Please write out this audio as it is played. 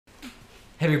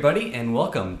Hey everybody, and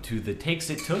welcome to the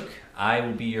Takes It Took. I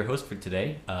will be your host for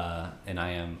today, and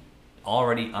I am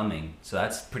already umming, so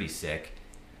that's pretty sick.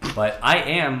 But I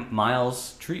am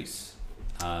Miles Treese,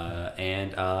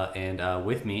 and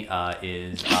with me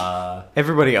is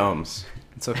Everybody ums.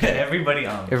 It's okay. everybody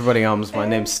Everybody ums. My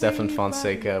name's Stefan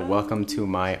Fonseca. Welcome to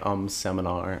my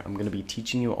seminar. I'm going to be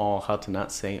teaching you all how to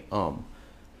not say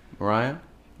Mariah,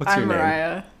 what's your name? I'm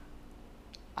Mariah.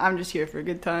 I'm just here for a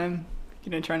good time.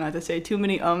 Gonna try not to say too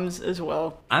many ums as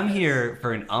well. I'm here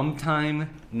for an time,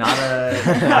 not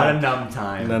a numb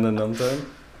time. Not a numb time?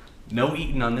 No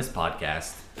eating on this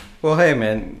podcast. Well, hey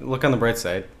man, look on the bright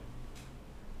side.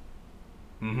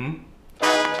 Mm-hmm.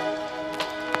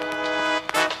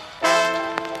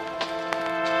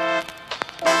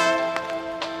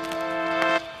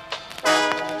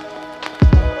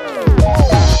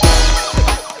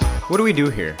 What do we do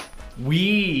here?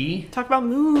 We Talk about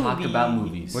movies. talk about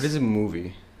movies. What is a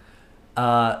movie?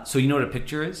 So you know what a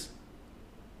picture is?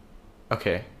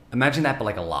 Okay. Imagine that, but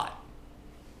like a lot.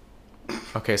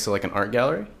 Okay, so like an art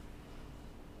gallery?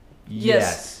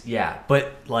 Yes. Yeah.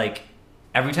 But like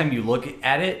every time you look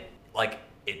at it, like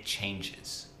it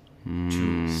changes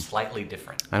to slightly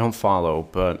different. I don't follow,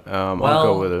 but I'll Well,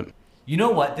 go with it. You know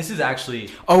what? This is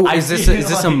actually. Oh, I is this feel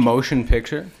a like motion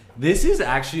picture? This is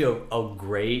actually a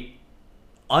great.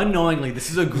 Unknowingly,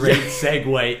 this is a great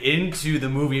segue into the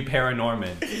movie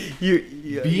PARANORMAN.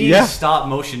 Being stop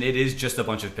motion, it is just a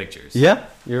bunch of pictures. Yeah,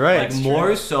 you're right. Like It's more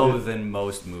true. so than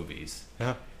most movies.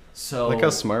 Yeah. So Look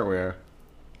how smart we are.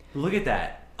 look at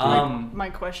that. My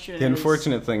question The is...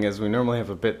 unfortunate thing is we normally have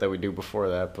a bit that we do before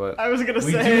that, but I was gonna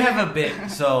We say... do have a bit,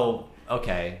 so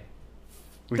okay.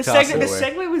 we The toss it away.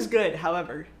 segue was good,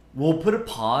 however. We'll put a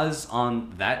pause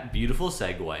on that beautiful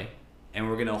segue, and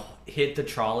we're gonna hit the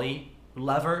trolley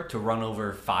lever to run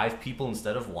over 5 people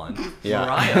instead of 1. Yeah,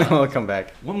 Mariah, I'll come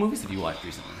back. what movies have you watched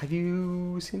recently? Have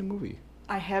you seen a movie?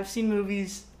 I have seen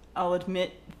movies. I'll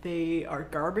admit they are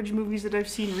garbage movies that I've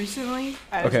seen recently.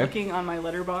 I was Okay. looking on my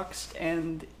Letterboxd,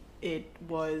 and it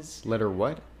was... Letter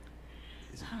what?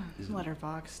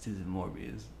 Letterboxd. Is it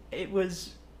Morbius? It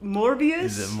was Morbius.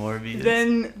 Is it Morbius?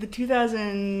 Then the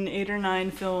 2008 or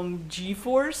 9 film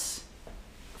G-Force,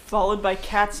 followed by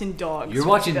Cats and Dogs. You're from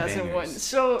watching 2001. bangers.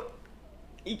 So,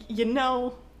 you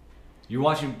know, You're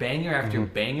watching banger after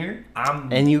banger.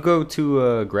 And you go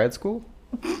to grad school?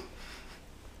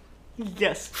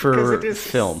 yes. For because it is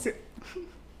film.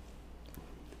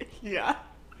 Yeah.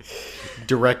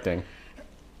 Directing.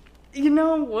 You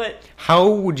know what? How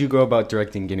would you go about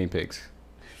directing guinea pigs?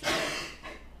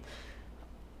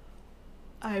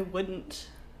 I wouldn't.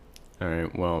 All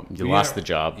right, well, you We lost are- the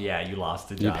job. Yeah, you lost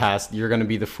the job. You passed. You're going to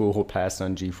be the fool who passed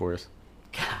on G-Force.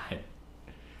 God.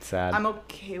 Sad. I'm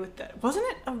okay with that. Wasn't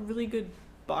it a really good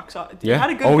box office? Yeah. It had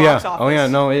a good Oh, box yeah. office. Oh, yeah.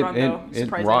 No, it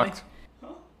surprisingly. rocked.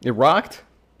 It rocked.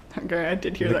 Okay, I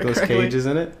did hear Nicolas that correctly. Cage is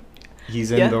in it.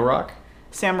 He's in Yeah. The Rock.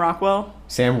 Sam Rockwell.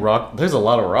 Sam Rock. There's a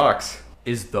lot of rocks.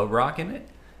 Is The Rock in it?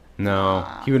 No,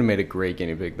 he would have made a great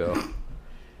guinea pig though.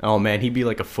 Oh man, he'd be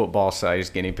like a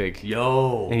football-sized guinea pig,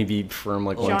 Yo. and he'd be firm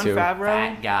like Jon one too. Favreau.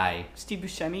 Fat guy. Steve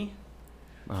Buscemi.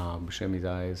 Buscemi's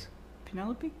eyes.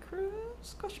 Penelope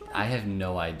Cruz? Question mark? I have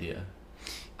no idea.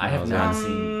 I No, have not no.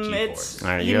 seen G-Force. It's, All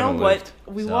right, you you know haven't what? lived,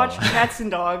 We so- watched Cats and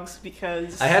Dogs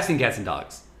because I have seen Cats and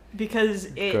Dogs. because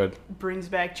it Good. brings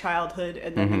back childhood,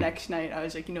 and then the Mhm. next night I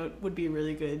was like, you know, it would be a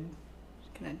really good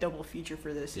kind of double feature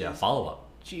for this. Yeah, is follow up.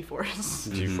 G-Force.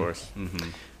 G-Force. Mm-hmm.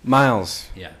 Miles,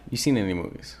 Yeah. you seen any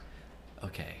movies?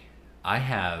 Okay. I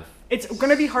have. It's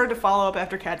gonna be hard to follow up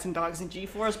after Cats and Dogs and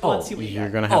G-Force, but let's see what you You're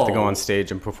got. gonna have to go Oh. on stage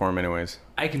and perform anyways.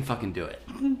 I can fucking do it.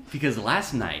 Because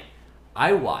last night,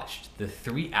 I watched the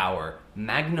 3-hour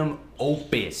magnum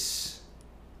opus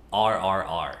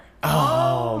RRR.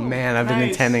 Oh man, I've been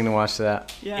nice. intending to watch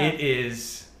that. Yeah. It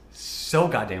is so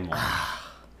goddamn long.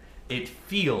 It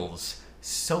feels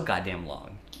so goddamn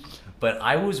long. But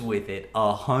I was with it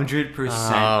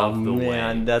 100% of the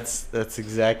way. that's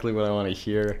exactly what I want to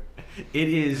hear. It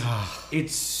is.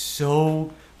 It's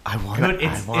so I want good. to.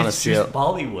 I It's want to see just it.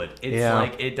 Bollywood. It's Yeah.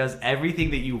 like it does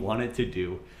everything that you want it to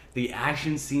do. The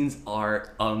action scenes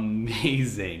are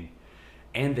amazing,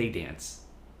 and they dance.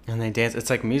 And they dance. It's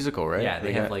like musical, right? Yeah,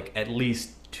 they have like at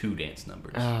least 2 dance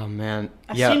numbers. Oh man.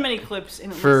 I've yeah. seen many clips, and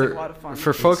it looks For like a lot of fun.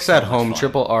 for folks so at much home, fun.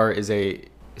 Triple R is a.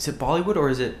 Is it Bollywood or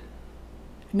is it?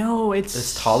 no, it's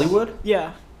It's Tollywood.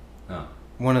 Yeah. Oh.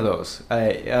 One of those.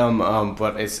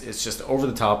 But it's just over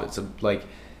the top. It's a like.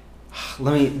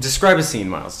 Let me describe a scene,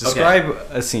 Miles. Describe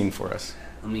a scene for us.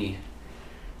 Let me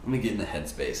get in the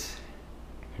headspace.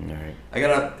 All right.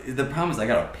 The problem is I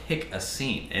gotta pick a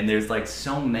scene, and there's like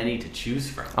so many to choose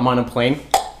from. I'm on a plane.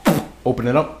 Open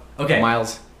it up. Okay.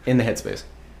 Miles, in the headspace.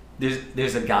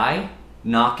 There's a guy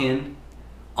knocking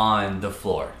on the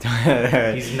floor.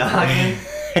 He's knocking.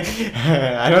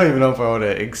 I don't even know if I want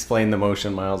to explain the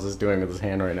motion Miles is doing with his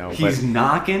hand right now. He's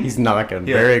knocking. He's knocking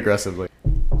Yeah. very aggressively.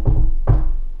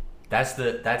 That's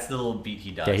the little beat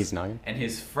he does. Yeah, he's knocking. And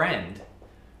his friend,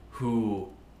 who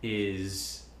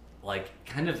is like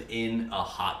kind of in a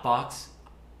hot box,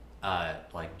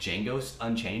 like Django's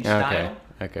Unchained style,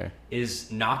 Okay.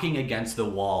 is knocking against the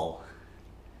wall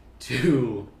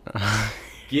to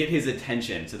get his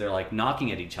attention. So they're like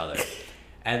knocking at each other,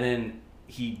 and then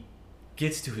he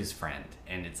gets to his friend,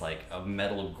 and it's like a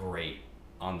metal grate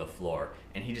on the floor,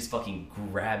 and he just fucking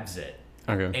grabs it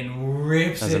and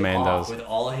rips As a it man off does. with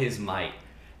all his might.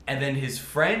 And then his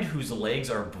friend, whose legs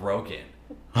are broken,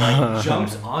 like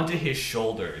jumps onto his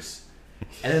shoulders,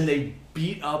 and then they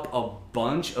beat up a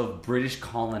bunch of British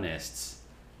colonists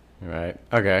Right.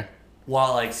 Okay.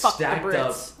 while like Fuck the stacked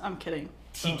up Brits. I'm kidding.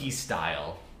 tiki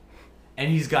style.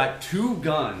 And he's got 2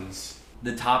 guns,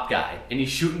 the top guy, and he's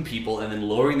shooting people and then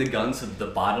lowering the guns so the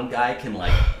bottom guy can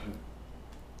like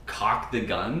cock the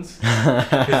guns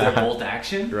because they're bolt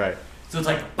action. Right. So it's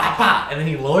like ba ba, and then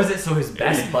he lowers it so his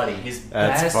best buddy, his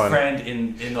That's best fun. friend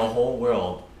in the whole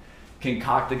world, can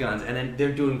cock the guns, and then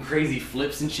they're doing crazy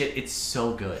flips and shit. It's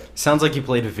so good. Sounds like you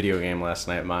played a video game last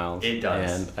night, Miles. It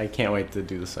does. And I can't wait to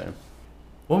do the same.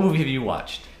 What movie have you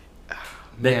watched that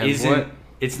Man, isn't? what?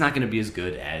 It's not going to be as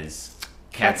good as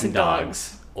Cats and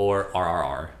Dogs or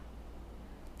RRR,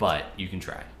 but you can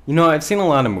try. You know, I've seen a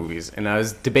lot of movies, and I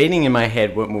was debating in my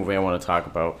head what movie I want to talk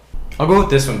about. I'll go with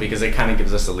this one because it kind of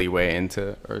gives us a leeway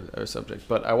into our subject.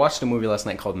 But I watched a movie last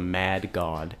night called Mad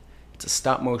God. It's a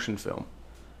stop-motion film.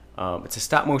 It's a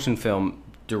stop-motion film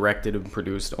directed and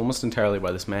produced almost entirely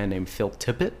by this man named Phil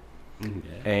Tippett. Yeah.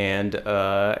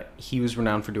 And he was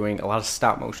renowned for doing a lot of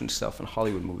stop-motion stuff in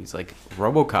Hollywood movies, like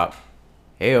RoboCop.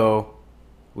 Heyo.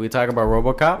 We talk about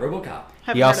RoboCop? RoboCop.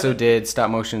 Haven't He heard also of it. did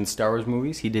stop-motion Star Wars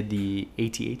movies. He did the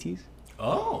AT-ATs.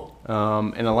 Oh.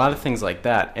 And a lot of things like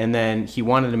that. And then he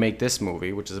wanted to make this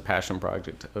movie, which is a passion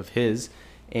project of his.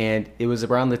 And it was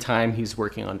around the time he was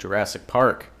working on Jurassic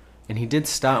Park. And he did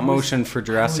stop motion for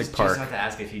Jurassic Park. I was just about to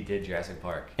ask if he did Jurassic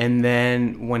Park. And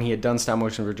then when he had done stop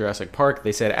motion for Jurassic Park,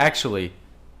 they said, actually,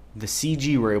 the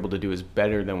CG we're able to do is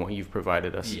better than what you've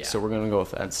provided us. Yeah. So we're going to go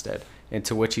with that instead. And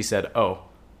to which he said, oh,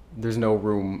 there's no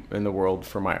room in the world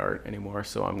for my art anymore,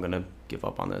 so I'm going to give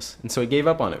up on this. And so he gave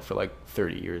up on it for like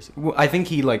 30 years. Well, I think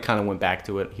he like kind of went back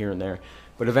to it here and there.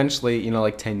 But eventually, you know,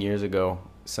 like 10 years ago,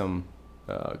 some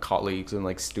colleagues and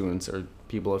like students or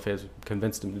people of his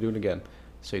convinced him to do it again.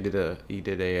 So he did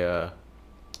a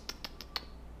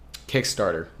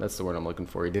Kickstarter. That's the word I'm looking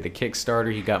for. He did a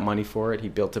Kickstarter. He got money for it. He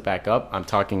built it back up. I'm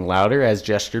talking louder, as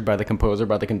gestured by the composer,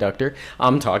 by the conductor.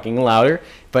 I'm talking louder.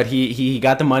 But he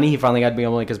got the money. He finally got to be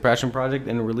able to make his passion project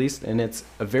and released. And it's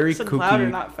a very Said kooky, louder,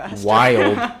 not faster.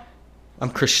 wild. I'm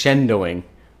crescendoing.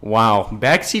 Wow,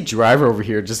 backseat driver over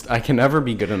here. Just I can never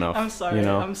be good enough. I'm sorry. You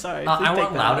know? I'm sorry. I Please take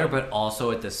want that louder, out. but also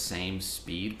at the same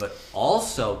speed, but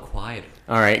also quieter.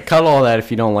 All right, cut all that if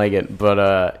you don't like it.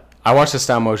 But I watched a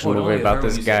stop motion Oh, no, movie if about everyone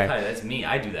this used to guy. cut it, that's me.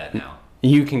 I do that now.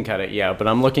 You can cut it, yeah, but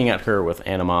I'm looking at her with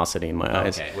animosity in my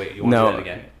eyes. Okay, wait, you want to do that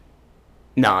again?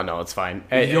 No, it's fine.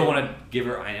 You don't want to give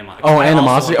her animosity. Oh,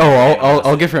 animosity. Oh,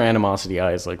 I'll give her animosity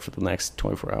eyes like for the next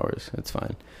 24 hours. It's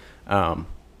fine.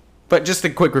 But just a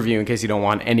quick review in case you don't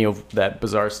want any of that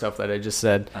bizarre stuff that I just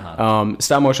said. Uh-huh.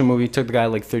 Stop motion movie took the guy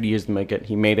like 30 years to make it.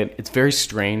 He made it. It's very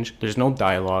strange. There's no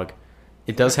dialogue.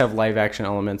 It does have live action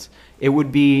elements. It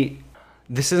would be.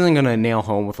 This isn't gonna nail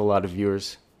home with a lot of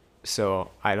viewers, so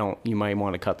you might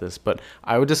want to cut this. But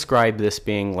I would describe this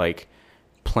being like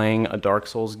playing a Dark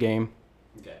Souls game.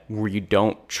 Okay. Where you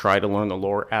don't try to learn the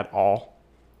lore at all.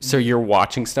 So you're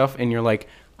watching stuff and you're like,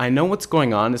 I know what's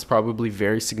going on is probably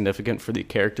very significant for the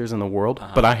characters in the world,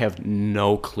 but I have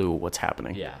no clue what's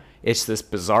happening. Yeah. It's this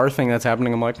bizarre thing that's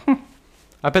happening. I'm like,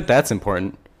 I bet that's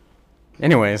important.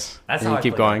 Anyways, That's and how you I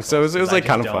keep play going. Dark So it Souls, was 'cause like I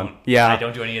kind of just fun. don't- Yeah. I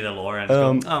don't do any of the lore. And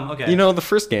just go, okay. You know, the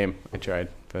first game I tried,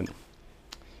 but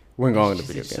we're going to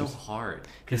video It's games. so hard.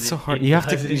 It's so hard. You have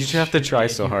to try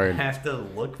so hard. You have to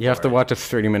look. You have for to it. watch a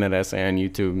 30-minute essay on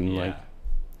YouTube and Yeah. like.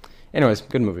 Anyways,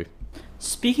 good movie.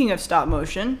 Speaking of stop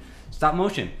motion, Stop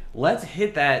motion. Let's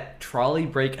hit that trolley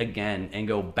brake again and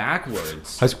go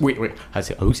backwards. Wait.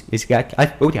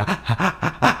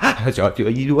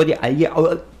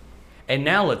 And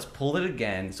now let's pull it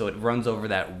again so it runs over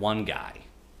that one guy.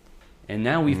 And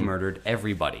now we've murdered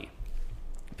everybody.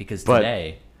 Because But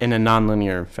today, in a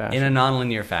non-linear fashion. in a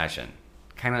non-linear fashion,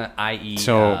 kind of i.e.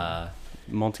 So,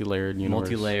 multi-layered universe.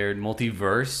 multi-layered,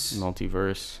 multiverse.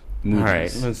 Multiverse. movies. All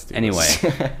right, let's do Anyway,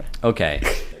 this. okay.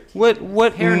 What?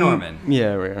 Paranorman.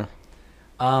 Yeah.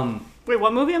 Wait,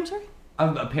 what movie? I'm sorry. A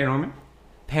Paranorman.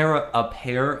 A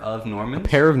pair of Normans. A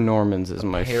pair of Normans is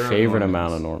my pair of favorite Normans.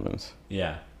 amount of Normans.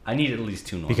 Yeah, I need at least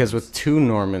 2 Normans. Because with 2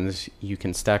 Normans, you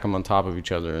can stack them on top of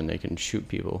each other, and they can shoot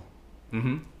people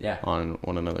Yeah, on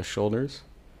one another's shoulders,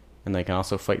 and they can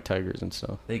also fight tigers and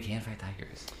stuff. they can fight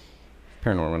tigers.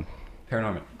 Paranorman.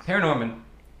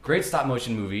 Great stop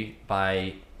motion movie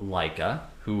by Laika,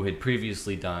 who had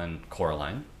previously done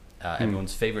Coraline,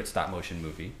 everyone's favorite stop motion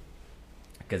movie,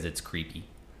 because it's creepy.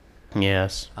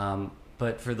 Yes.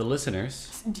 But for the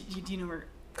listeners, Do you know where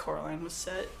Coraline was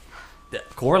set?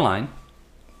 Coraline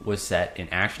was set in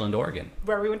Ashland, Oregon,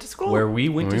 Where we went to school? where we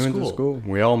went to school.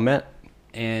 We all met.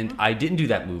 And I didn't do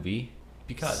that movie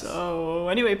because. So,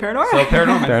 anyway, Paranorman. So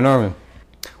Paranorman. Paranorman.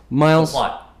 The Miles.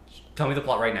 plot. Tell me the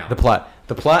plot right now. The plot.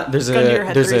 There's Gun to your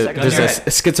head, 30 seconds.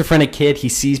 a schizophrenic kid. He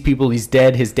sees people. He's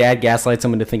dead. His dad gaslights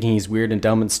him into thinking he's weird and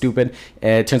dumb and stupid.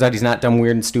 It turns out he's not dumb,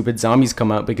 weird, and stupid. Zombies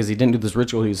come out because he didn't do this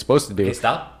ritual he was supposed to do. Okay,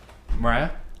 stop. Mariah?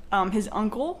 His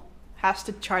uncle has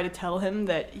to try to tell him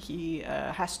that he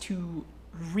has to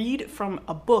read from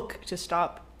a book to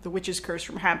stop the witch's curse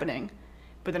from happening.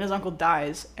 But then his uncle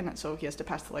dies, and so he has to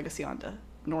pass the legacy on to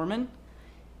Norman.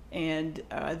 And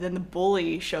then the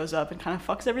bully shows up and kind of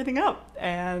fucks everything up.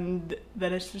 And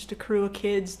then it's just a crew of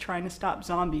kids trying to stop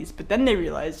zombies. But then they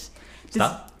realize...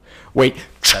 Stop. Wait.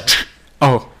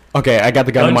 Oh. Okay, I got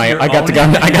the gun to my your I got the own gun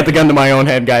head. I got the gun to my own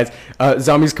head, guys.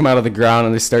 Zombies come out of the ground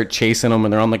and they start chasing them,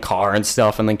 and they're on the car and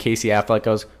stuff. And then Casey Affleck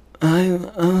goes,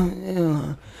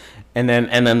 yeah. And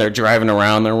then they're driving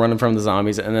around, they're running from the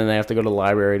zombies, and then they have to go to the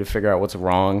library to figure out what's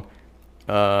wrong.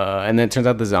 And then it turns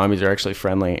out the zombies are actually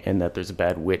friendly, and that there's a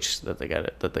bad witch that they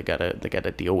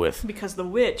gotta deal with. Because the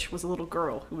witch was a little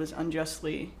girl who was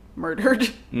unjustly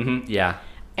murdered. Yeah.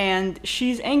 And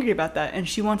she's angry about that, and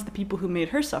she wants the people who made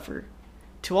her suffer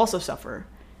to also suffer.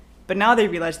 But now they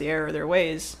realize the error of their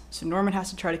ways, so Norman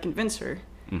has to try to convince her,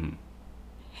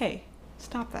 hey,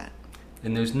 stop that.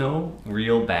 And there's no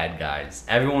real bad guys.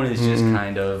 Everyone is just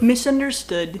kind of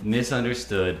Misunderstood.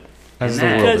 As And the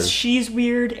world because is. she's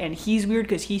weird, and he's weird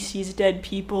because he sees dead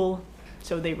people,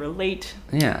 so they relate.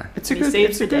 Yeah. It's And he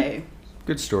saves the day.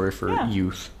 good story for Yeah.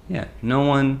 youth. Yeah. No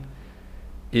one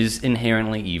is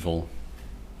inherently evil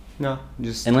No,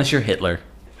 just unless you're Hitler.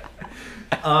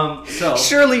 So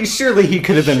surely he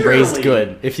could have been raised Surely.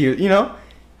 good if you know.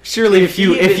 Surely if he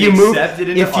you had if been you moved accepted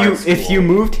into art if you school.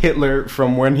 moved Hitler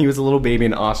from when he was a little baby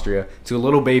in Austria to a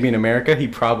little baby in America, he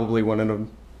probably wouldn't have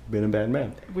been a bad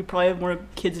man. We probably have more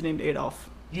kids named Adolf.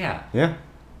 yeah. Yeah.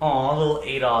 Aw, little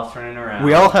Adolf running around.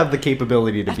 We all have the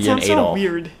capability to That be an sounds so Adolf.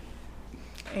 weird.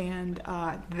 And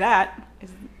that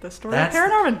is the story That's of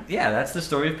Paranorman. Yeah, that's the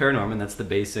story of Paranorman. That's the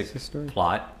basic That's the story.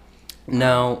 plot.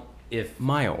 Now, if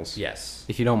Miles, yes,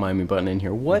 if you don't mind me butting in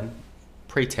here, what,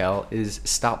 pray tell, is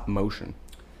stop motion?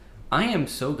 I am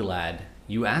so glad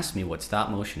you asked me what stop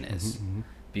motion is,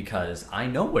 because I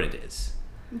know what it is.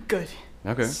 Good.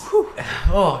 Okay.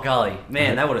 Oh golly,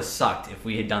 man, that would have sucked if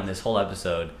we had done this whole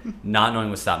episode not knowing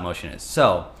what stop motion is.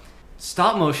 So,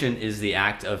 stop motion is the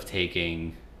act of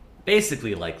taking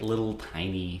basically like little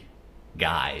tiny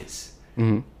guys,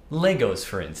 Legos,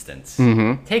 for instance.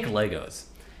 Take Legos,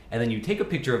 and then you take a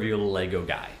picture of your little Lego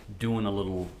guy doing a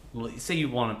little. Say you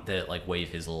want to like wave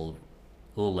his little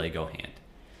Lego hand.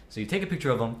 So you take a picture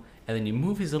of him, and then you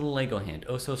move his little Lego hand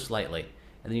oh so slightly,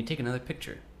 and then you take another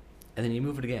picture, and then you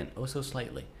move it again oh so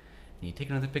slightly, and you take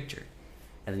another picture,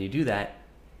 and then you do that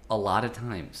a lot of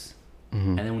times,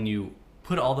 and then when you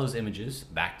put all those images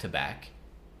back to back,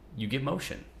 you get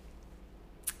motion.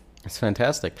 That's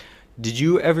fantastic. Did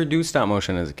you ever do stop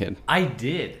motion as a kid? I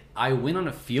did. I went on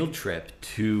a field trip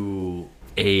to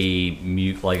a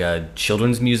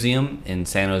children's museum in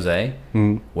San Jose,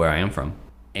 where I am from,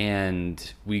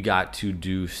 and we got to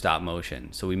do stop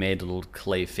motion. So we made little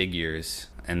clay figures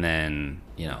and then,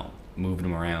 moved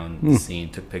them around the scene,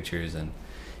 took pictures, and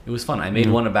it was fun. I made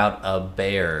one about a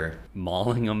bear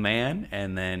mauling a man,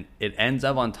 and then it ends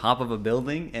up on top of a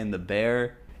building, and the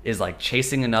bear is like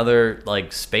chasing another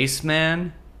like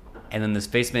spaceman, and then the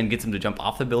spaceman gets him to jump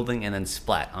off the building and then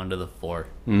splat onto the floor.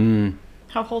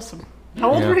 How wholesome.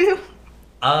 How old Yeah. were you?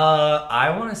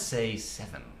 I want to say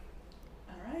 7.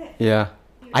 All right. Yeah.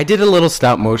 I did a little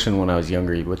stop motion when I was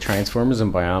younger with Transformers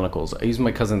and Bionicles. I used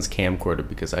my cousin's camcorder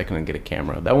because I couldn't get a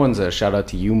camera. That one's a shout out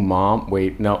to you, Mom.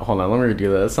 Wait, no, hold on. Let me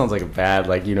redo that. That sounds like a bad,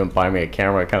 like, you don't buy me a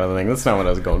camera kind of thing. That's not what I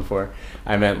was going for.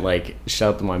 I meant, like,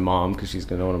 shout out to my mom because she's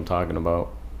going to know what I'm talking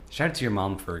about. Shout out to your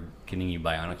mom for getting you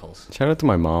Bionicles. Shout out to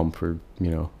my mom for,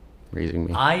 raising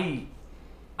me.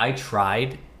 I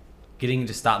tried getting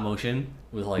into stop motion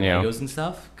with like Yeah. Legos and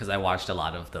stuff, because I watched a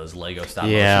lot of those Lego stop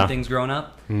Yeah. motion things growing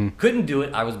up. Couldn't do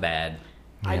it. I was bad.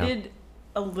 I Yeah. did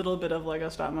a little bit of Lego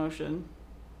stop motion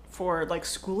for like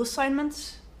school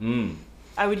assignments.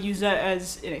 I would use that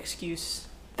as an excuse.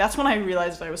 That's when I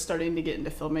realized I was starting to get into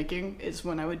filmmaking, is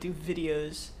when I would do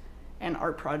videos and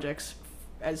art projects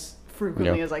as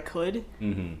frequently Yep. as I could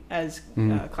as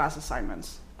Mm-hmm. class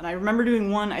assignments. And I remember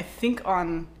doing one, I think,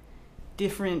 on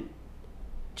different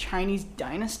Chinese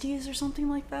dynasties or something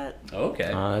like that. Okay.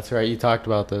 That's right. You talked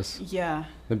about this. Yeah.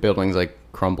 The buildings like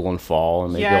crumble and fall,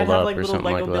 and they Yeah, I'd build have up like or little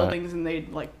something Lego like that. buildings and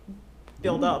they'd like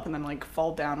build up and then like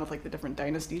fall down with like the different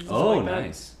dynasties and stuff Oh, like that.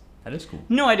 nice. That is cool.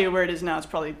 No idea where it is now. It's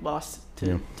probably lost to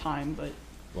Yeah. time, but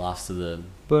Lost to the...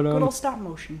 But good old stop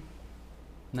motion.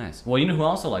 Nice. Well, you know who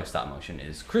also likes stop motion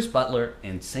is Chris Butler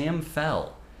and Sam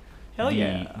Fell. Hell the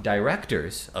yeah.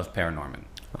 directors of Paranorman.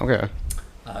 okay.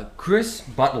 Chris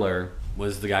Butler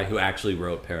was the guy who actually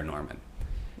wrote Paranorman.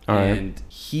 All right. And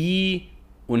he,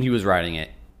 when he was writing it,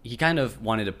 he kind of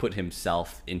wanted to put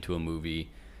himself into a movie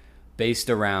based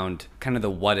around kind of the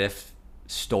what if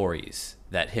stories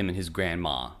that him and his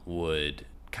grandma would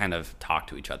kind of talk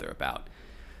to each other about.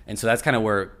 And so that's kind of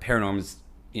where Paranorman's,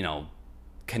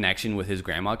 connection with his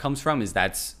grandma comes from, is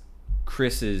that's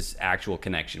Chris's actual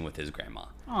connection with his grandma.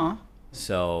 Aw.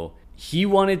 So he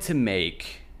wanted to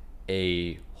make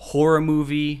a horror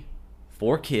movie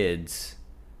for kids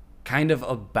kind of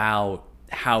about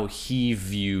how he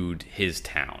viewed his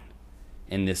town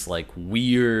in this like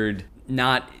weird,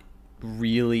 not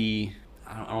really,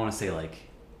 I don't want to say like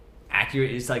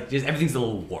accurate, it's like just everything's a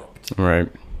little warped. Right.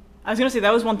 I was gonna say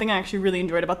that was one thing I actually really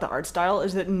enjoyed about the art style,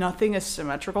 is that nothing is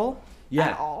symmetrical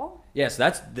at all. Yeah,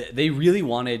 so they really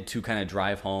wanted to kind of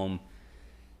drive home,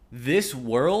 this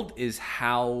world is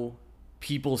how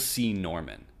people see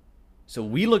Norman. So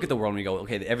we look at the world and we go,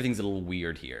 okay, everything's a little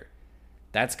weird here.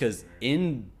 That's because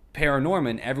in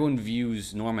Paranorman, everyone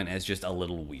views Norman as just a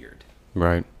little weird.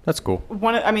 Right. That's cool.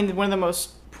 One of the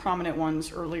most prominent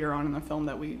ones earlier on in the film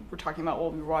that we were talking about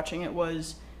while we were watching it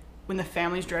was when the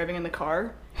family's driving in the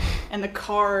car, and the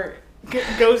car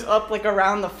goes up like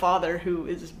around the father, who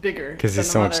is bigger 'Cause than he's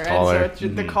the so much mother. taller. And so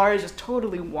the car is just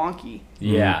totally wonky.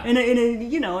 Yeah. In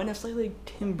a slightly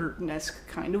Tim Burton-esque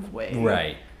kind of way.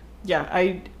 Right. Yeah,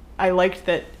 I liked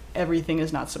that everything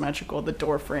is not symmetrical. The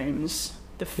door frames,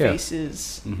 the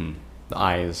faces. Mm-hmm. The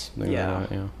eyes. Things Yeah. Like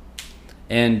that, yeah.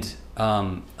 And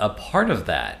a part of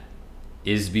that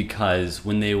is because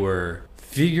when they were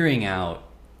figuring out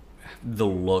the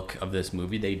look of this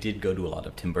movie, they did go to a lot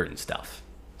of Tim Burton stuff.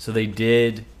 So they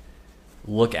did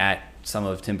look at some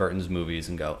of Tim Burton's movies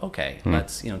and go, okay,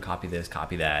 let's copy this,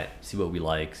 copy that, see what we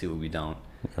like, see what we don't.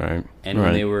 Right. And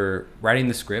when they were writing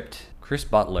the script, Chris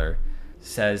Butler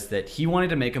says that he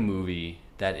wanted to make a movie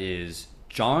that is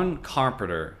John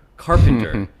Carpenter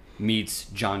meets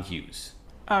John Hughes.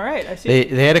 All right, I see.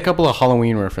 They had a couple of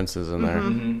Halloween references in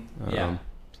there. Yeah.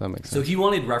 So that makes So sense. he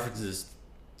wanted references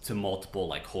to multiple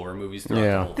like horror movies throughout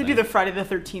Yeah. the whole They thing. do the Friday the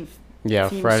 13th. Yeah,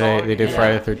 theme Friday. song. They did Yeah.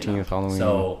 Friday the 13th Halloween.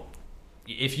 So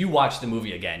if you watch the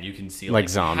movie again, you can see Like like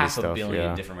zombie half a stuff, billion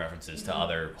yeah. different references to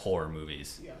other horror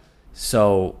movies. Yeah.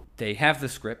 So they have the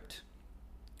script.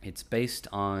 It's based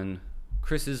on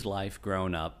Chris's life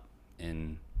growing up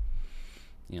in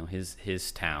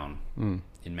his town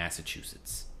in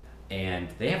Massachusetts. And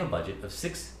they have a budget of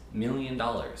 $6 million,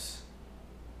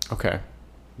 Okay.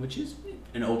 which is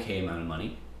an okay amount of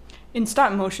money. In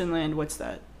stop motion land, what's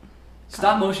that?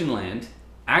 Stop motion land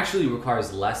actually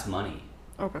requires less money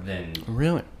Okay. than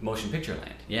Really? motion picture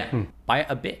land. Yeah, by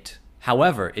a bit.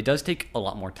 However, it does take a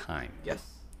lot more time. Yes.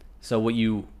 So what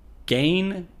you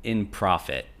gain in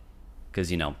profit, because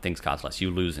things cost less, you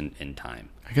lose in time.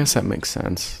 I guess that makes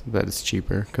sense that it's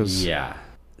cheaper because Yeah.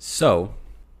 So,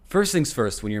 first things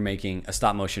first, when you're making a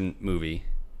stop motion movie,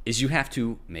 is you have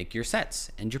to make your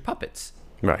sets and your puppets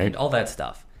Right. and all that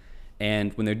stuff.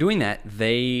 And when they're doing that,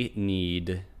 they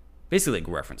need basically like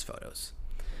reference photos.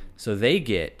 So they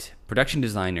get production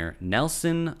designer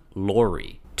Nelson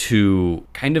Laurie to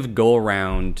kind of go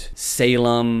around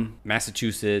Salem,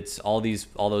 Massachusetts, all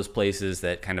those places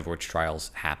that kind of where trials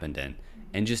happened in,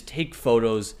 and just take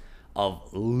photos of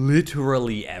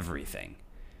literally everything,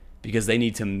 because they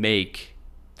need to make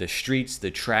the streets, the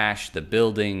trash, the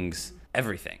buildings,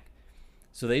 everything.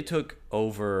 So they took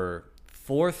over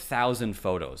 4,000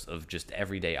 photos of just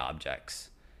everyday objects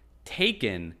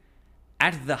taken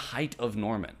at the height of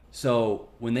Norman. So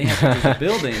when they have pictures of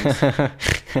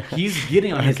buildings, he's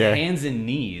getting on his hands and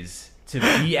knees to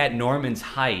be at Norman's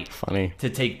height. Funny. To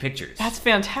take pictures. That's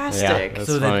fantastic. That's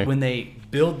so funny. that when they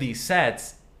build these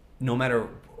sets, no matter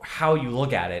how you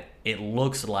look at it, it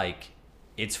looks like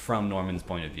it's from Norman's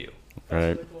point of view. That's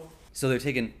Right. really cool. So they're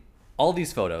taking all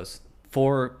these photos,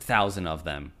 4,000 of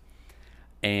them,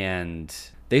 and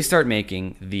they start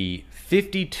making the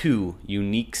 52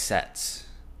 unique sets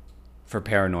for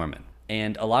Paranorman.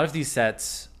 And a lot of these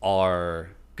sets are,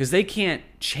 because they can't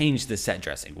change the set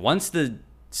dressing. Once the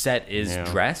set is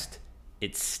dressed,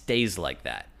 it stays like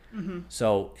that.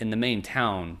 So in the main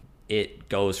town, it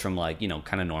goes from like, you know,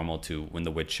 kind of normal to when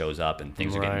the witch shows up and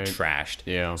things are getting trashed.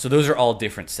 Yeah. So those are all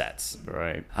different sets.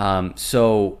 Right.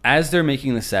 So as they're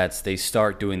making the sets, they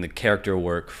start doing the character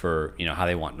work for, you know, how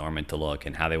they want Norman to look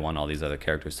and how they want all these other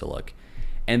characters to look.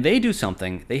 And they do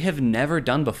something they have never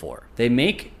done before. They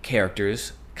make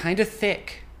characters kind of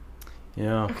thick.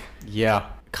 Yeah. Yeah.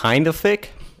 Kind of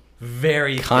thick?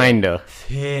 Very Kinda.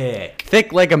 thick.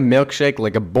 Thick like a milkshake,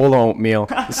 like a bowl of oatmeal.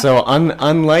 So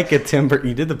unlike a Tim Burton,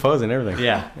 you did the pose and everything.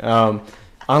 Yeah.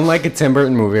 Unlike a Tim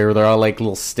Burton movie where they're all like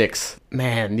little sticks.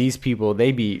 Man, these people,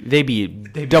 they be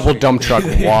double dump truck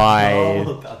wide.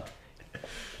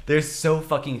 They're so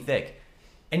fucking thick.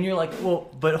 And you're like,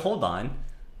 well, but hold on.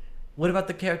 What about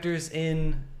the characters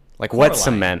in Like wet Coraline?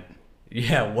 cement.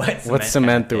 Yeah, wet cement. Wet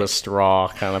cement through a straw,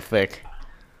 kind of thick.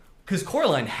 Because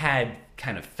Coraline had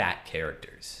kind of fat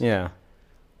characters. Yeah.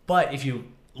 But if you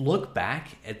look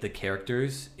back at the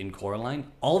characters in Coraline,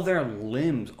 all their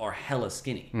limbs are hella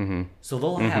skinny. Mm-hmm. So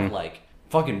they'll have like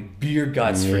fucking beer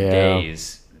guts for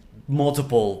days,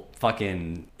 multiple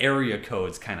fucking area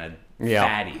codes kind of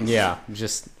fatties. Yeah,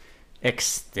 just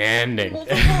extending.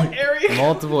 Area.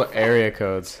 Multiple area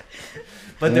codes.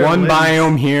 But their One limbs-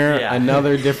 biome here, Yeah.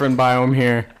 another different biome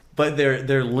here. But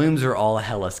their limbs are all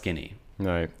hella skinny.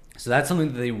 Right. So that's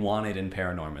something that they wanted in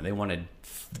Paranorman. They wanted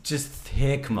just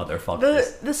thick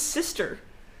motherfuckers. The sister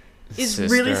is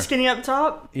Sister. really skinny up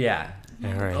top. Yeah.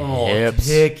 Her Oh, hips.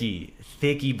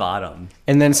 thicky bottom.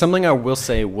 And then something I will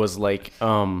say was like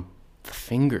the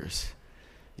fingers.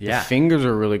 Yeah. The fingers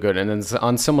are really good. And then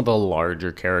on some of the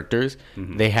larger characters,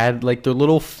 they had like their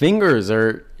little fingers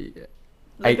are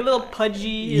Like a little pudgy.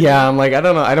 yeah, I'm like I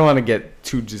don't know. I don't want to get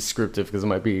too descriptive because it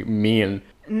might be mean.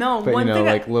 No, But one you know, thing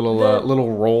like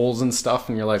little rolls and stuff,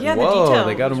 and you're like, yeah, the whoa, detail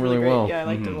they got was them really great. well. Yeah, I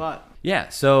liked it a lot. Yeah,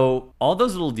 so all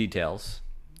those little details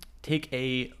take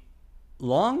a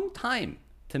long time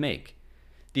to make.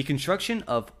 The construction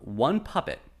of one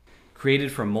puppet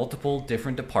created from multiple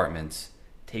different departments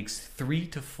takes 3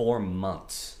 to 4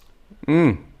 months.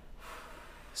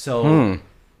 So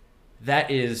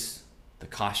that is the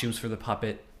costumes for the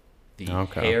puppet, the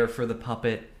hair for the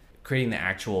puppet, creating the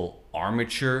actual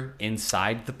armature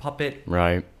inside the puppet.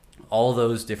 Right. All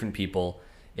those different people,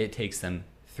 it takes them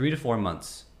 3 to 4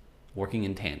 months working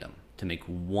in tandem to make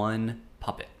one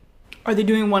puppet. Are they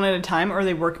doing one at a time, or are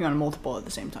they working on multiple at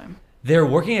the same time? They're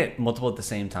working at multiple at the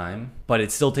same time, but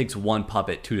it still takes one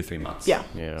puppet 2 to 3 months. Yeah.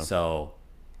 Yeah. So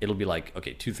it'll be like,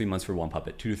 okay, 2 to 3 months for one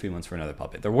puppet, 2 to 3 months for another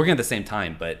puppet. They're working at the same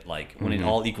time, but like when it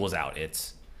all equals out,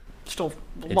 it's Still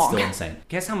long. still insane.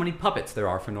 Guess how many puppets there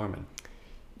are for Norman?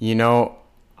 You know,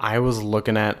 I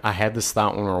had this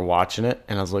thought when we were watching it,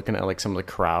 and I was looking at like some of the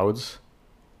crowds,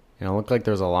 and it looked like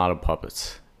there's a lot of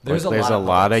puppets. There's Like, a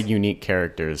lot of of unique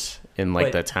characters in like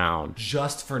But- the town.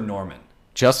 Just for Norman.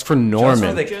 Just for Just Norman.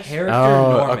 for the Just- character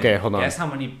Oh, Norman. okay, hold on. Guess how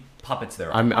many puppets there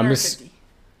are. I'm 150.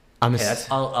 I'm Okay, that's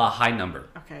a high number.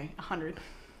 Okay, 100.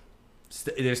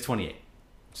 There's 28.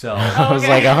 So I was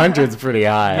okay. like 100's pretty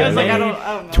high. I was like, I Maybe.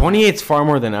 don't know. 28's far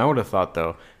more than I would have thought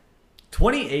though.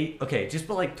 28. Okay, just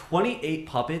put like 28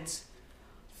 puppets,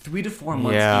 3 to 4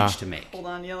 months Yeah. each to make. Hold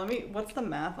on, yeah, what's the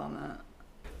math on that?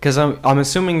 Because I'm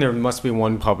assuming there must be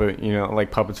one puppet, you know,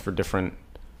 like puppets for different,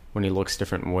 when he looks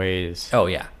different ways. Oh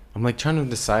yeah. I'm like trying to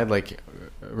decide, like,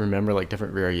 remember like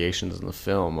different variations in the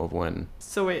film of when.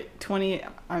 So wait, 20,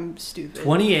 I'm stupid.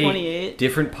 28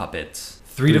 different puppets,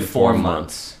 3 to 4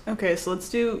 months. Okay, so let's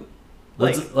do,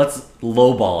 like, Let's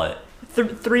lowball it.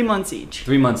 3 months each.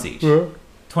 3 months each.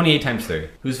 28 times 3.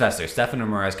 Who's faster? Stefan or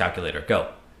Mariah's calculator? Go.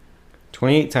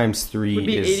 28 times 3 Would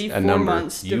be is 84 a number.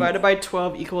 months You- divided by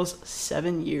 12 equals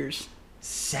 7 years.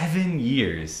 7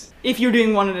 years. If you're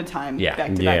doing one at a time, Yeah.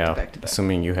 back to Yeah, back to back to back.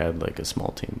 assuming you had like a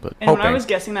small team, but And when I hoping. was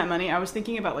guessing that many, I was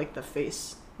thinking about like the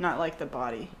face, not like the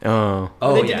body. Oh.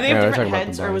 Oh Did they yeah. have Yeah, we're different talking about the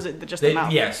heads, or body. was it just the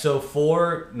mouth? Yeah, so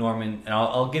for Norman, and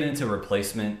I'll get into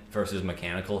replacement versus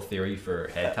mechanical theory for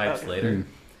head types okay. later,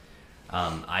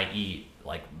 i.e.,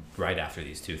 like right after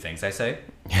these two things I say.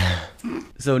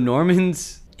 So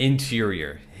Norman's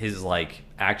interior, his like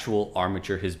actual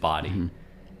armature, his body,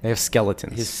 They have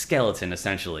skeletons. his skeleton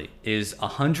essentially, is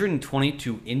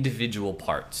 122 individual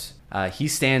parts. He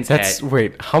stands That's at.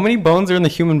 wait, how many bones are in the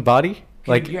human body?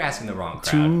 Like You're asking the wrong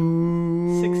crowd.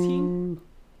 2 16?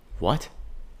 What?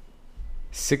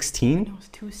 16? It was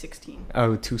 216.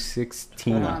 Oh,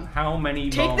 216. Hold on. How many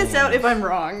bones? Take this out if I'm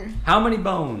wrong. How many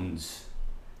bones?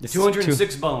 It's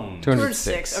 206 bones.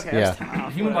 206. Okay, Yeah. that's 10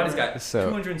 off. Human body's whatever. got So-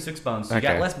 206 bones, so you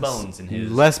got Okay. less bones in his.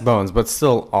 Less bones, but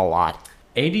still a lot.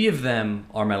 80 of them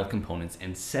are metal components,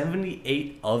 and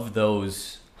 78 of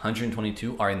those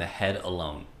 122 are in the head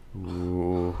alone.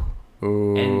 Ooh.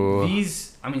 And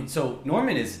these, I mean, so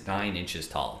Norman is 9 inches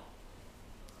tall.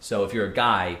 So if you're a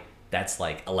guy, that's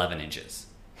like 11 inches.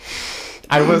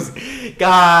 I was,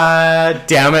 God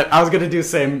damn it! I was gonna do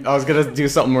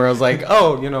something where I was like,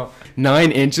 oh,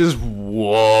 9 inches.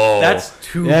 Whoa, That's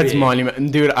too That's big.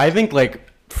 monument, dude. I think like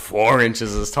 4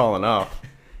 inches is tall enough.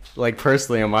 Like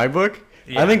personally, in my book,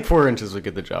 Yeah. I think 4 inches would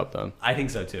get the job done. I think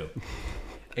so too.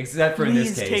 Except for in this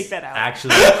Please case. take that out.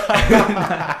 Actually,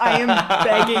 I am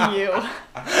begging you.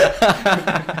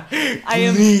 I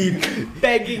am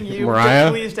begging you Mariah?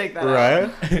 to please take that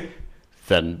out. Right?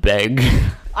 Then beg.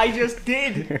 I just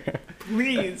did.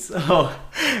 Please. oh,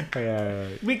 Yeah.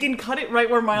 We can cut it right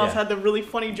where Miles Yeah. had the really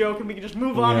funny joke and we can just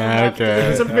move on Yeah, from that because okay. it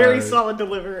was a very Alright. solid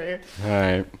delivery. All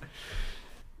right.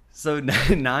 so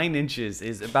 9 inches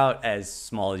is about as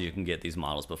small as you can get these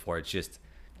models before. It's just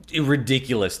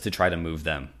ridiculous to try to move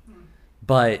them.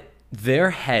 But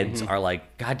their heads are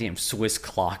like goddamn Swiss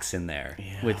clocks in there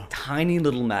with tiny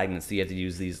little magnets that you have to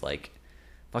use these like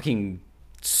fucking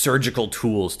surgical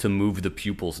tools to move the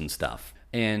pupils and stuff.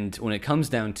 And when it comes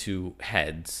down to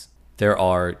heads, there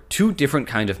are 2 different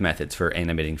kind of methods for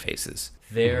animating faces.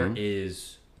 There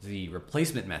is the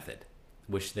replacement method,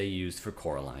 which they used for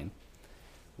Coraline,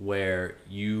 where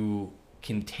you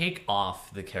can take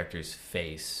off the character's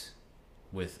face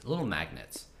with little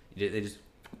magnets. They just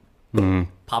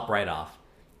pop right off.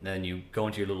 And then you go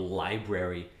into your little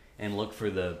library and look for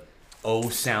the O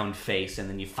sound face, and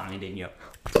then you find it and you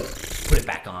put it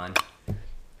back on.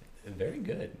 Very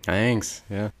good. Thanks.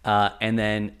 Yeah. And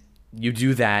then you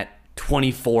do that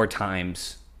 24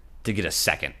 times to get a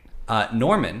second.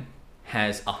 Norman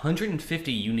has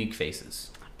 150 unique faces.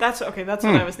 That's okay. That's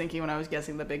what I was thinking when I was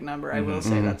guessing the big number. I will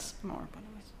say that's more. But it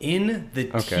was... In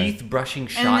the Okay. teeth brushing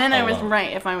shot And then I was alone.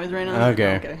 right. If I was right on that.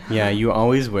 Okay. Yeah, you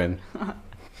always win.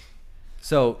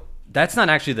 So that's not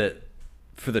actually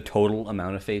for the total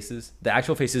amount of faces. The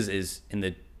actual faces is in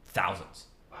the thousands.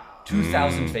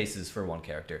 2,000 faces for one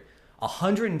character.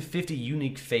 150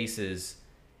 unique faces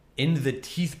in the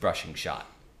teeth brushing shot.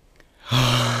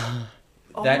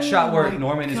 That shot where my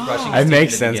Norman is God. brushing his It teeth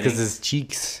makes at the sense because beginning, his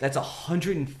cheeks. that's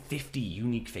 150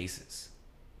 unique faces.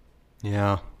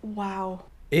 Yeah. Wow.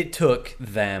 It took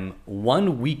them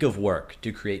 1 week of work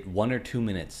to create 1 or 2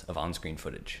 minutes of on-screen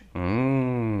footage.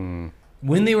 Mm.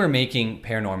 When they were making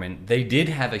Paranorman, they did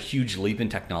have a huge leap in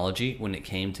technology when it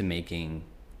came to making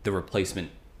the replacement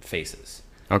faces.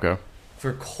 Okay.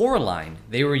 For Coraline,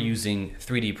 they were using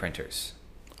 3D printers.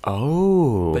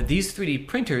 Oh. But these 3D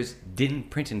printers didn't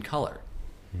print in color.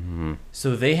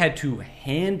 So they had to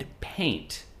hand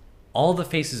paint all the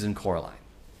faces in Coraline.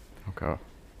 Okay.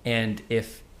 And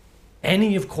if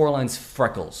any of Coraline's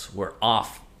freckles were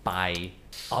off by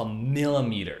a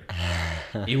millimeter,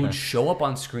 it would show up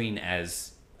on screen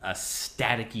as a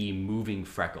staticky moving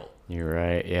freckle. You're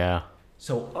right. Yeah.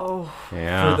 So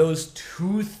Yeah. for those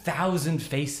 2,000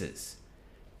 faces,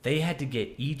 they had to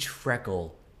get each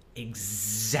freckle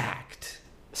exact.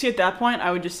 See, at that point,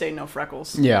 I would just say no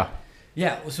freckles. Yeah.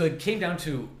 Yeah, so it came down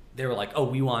to, they were like, oh,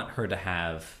 we want her to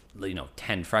have,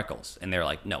 10 freckles. And they were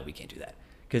like, no, we can't do that.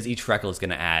 Because each freckle is going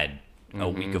to add a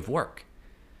week of work.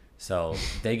 So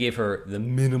they gave her the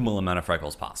minimal amount of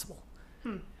freckles possible.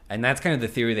 And that's kind of the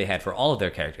theory they had for all of their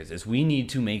characters, is we need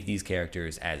to make these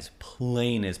characters as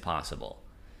plain as possible.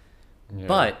 Yeah.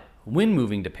 But when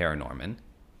moving to Paranorman,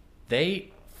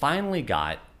 they finally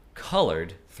got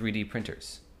colored 3D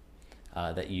printers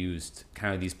that used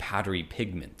kind of these powdery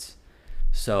pigments.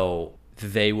 So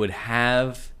they would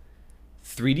have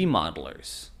 3D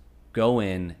modelers go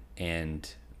in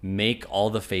and make all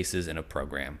the faces in a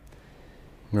program.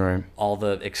 Right. All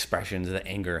the expressions, the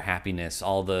anger, happiness,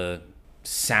 all the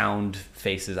sound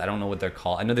faces. I don't know what they're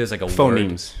called. I know there's like a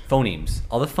Phonemes. word. Phonemes.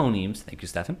 All the phonemes. Thank you,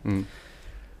 Stefan.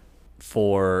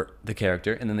 For the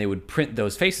character. And then they would print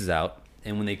those faces out.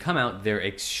 And when they come out, they're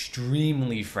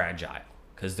extremely fragile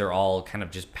because they're all kind of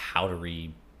just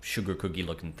powdery, sugar cookie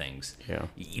looking things. Yeah.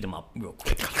 You eat them up real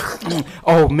quick.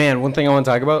 Oh man, one thing I want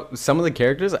to talk about. Some of the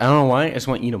characters, I don't know why, I just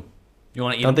want to eat them. You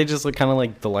want to eat Don't them? they just look kind of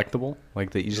like delectable?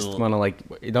 Like that you just Little- want to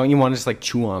like. Don't you want to just like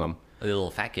chew on them? A little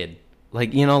fat kid.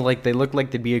 Like like they look like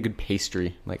they'd be a good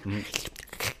pastry. Like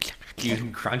You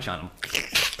can crunch on them.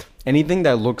 anything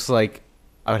that looks like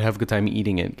I would have a good time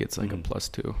eating it gets like a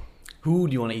 +2. Who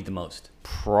do you want to eat the most?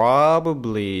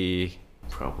 Probably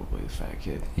Probably the fat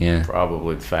kid. Yeah.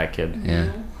 Probably the fat kid.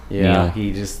 Yeah. Yeah. Neil.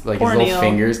 He just like Poor his little Neil.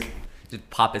 fingers. Just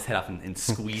pop his head off and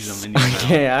squeeze him in your mouth.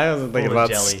 Okay, I wasn't thinking Full of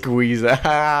about jelly. squeeze.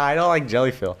 I don't like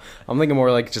jelly fill. I'm thinking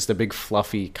more like just a big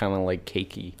fluffy kind of like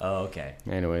cakey. Oh, okay.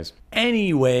 Anyways.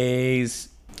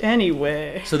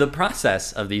 Anyway. So the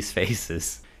process of these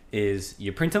faces is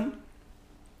you print them,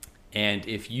 and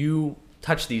if you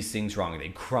touch these things wrong, they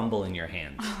crumble in your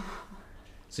hands.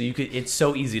 So it's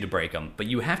so easy to break them, but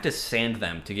you have to sand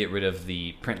them to get rid of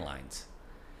the print lines.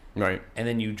 Right. And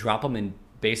then you drop them in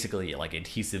basically like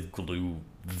adhesive glue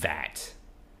vat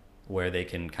where they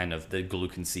can the glue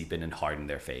can seep in and harden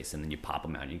their face. And then you pop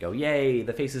them out and you go, yay,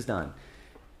 the face is done.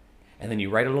 And then you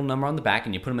write a little number on the back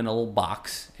and you put them in a little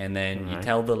box. And then you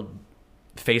tell the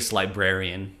face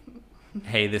librarian,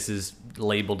 hey, this is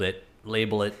label it,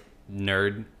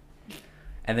 nerd.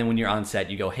 And then when you're on set,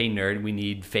 you go, hey, nerd, we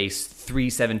need face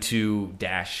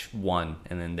 372-1.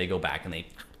 And then they go back and they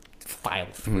file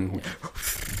through.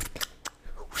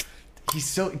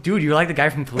 He's dude, you're like the guy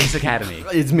from Police Academy.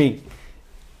 It's me.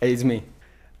 And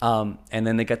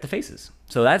then they get the faces.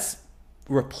 So that's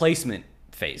replacement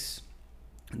face.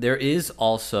 There is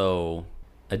also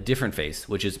a different face,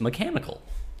 which is mechanical.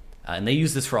 And they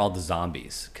use this for all the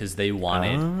zombies because they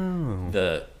wanted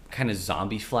the kind of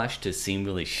zombie flesh to seem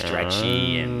really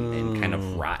stretchy and kind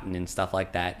of rotten and stuff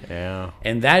like that. Yeah.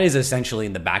 And that is essentially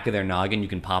in the back of their noggin. You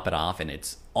can pop it off, and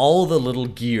it's all the little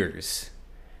gears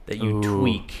that you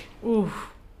tweak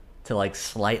to like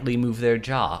slightly move their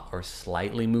jaw or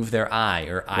slightly move their eye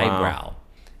or eyebrow.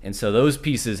 And so those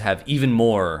pieces have even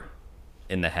more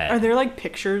in the head. Are there like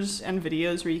pictures and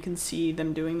videos where you can see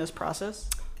them doing this process?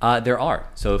 There are.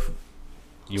 So if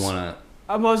you want to...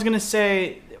 I was going to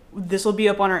say, this will be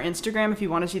up on our Instagram if you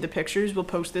want to see the pictures. We'll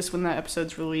post this when the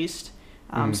episode's released.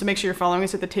 So make sure you're following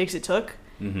us at the Takes It Took.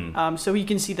 So you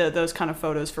can see those kind of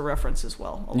photos for reference as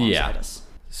well alongside us.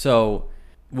 So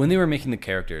when they were making the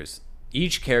characters,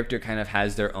 each character kind of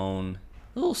has their own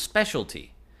little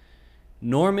specialty.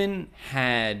 Norman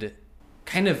had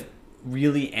kind of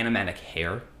really animatic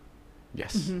hair.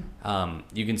 Yes.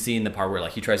 You can see in the part where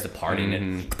like he tries to party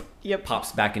and it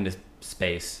pops back into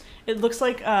space. It looks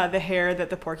like the hair that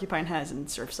the porcupine has in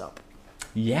Surf's Up.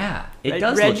 Yeah, it Right,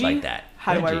 does Reggie? look like that.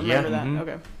 How do I Reggie, remember yeah. that?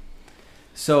 Okay.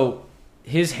 So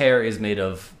his hair is made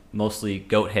of mostly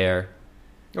goat hair,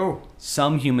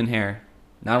 some human hair,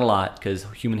 not a lot because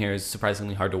human hair is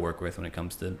surprisingly hard to work with when it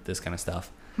comes to this kind of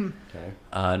stuff.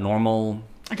 Okay. Normal.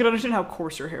 I could understand how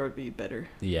coarser hair would be better.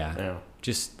 Yeah.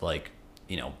 Just like,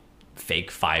 fake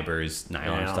fibers,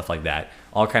 nylon, stuff like that.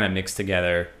 All kind of mixed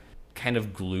together, kind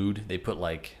of glued. They put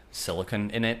like silicone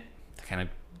in it to kind of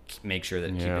make sure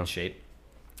that keep it shape.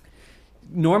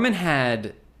 Norman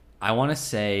had, I want to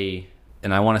say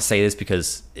this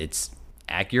because it's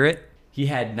accurate, he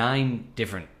had 9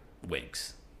 different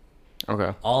wigs.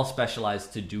 Okay. All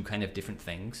specialized to do kind of different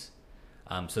things.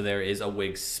 So there is a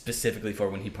wig specifically for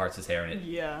when he parts his hair and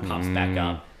it pops back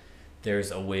up.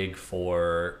 There's a wig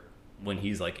for when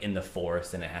he's like in the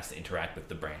forest and it has to interact with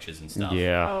the branches and stuff.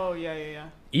 Yeah. Oh, yeah.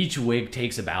 Each wig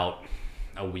takes about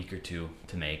a week or 2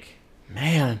 to make.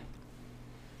 Man.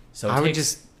 So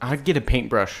I'd get a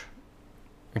paintbrush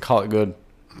and call it good.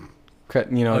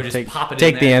 just pop it in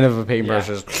take the there. end of a paintbrush,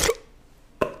 Yeah. just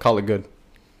call it good.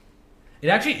 It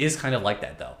actually is kind of like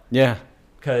that though. Yeah.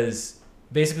 Because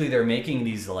basically they're making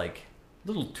these like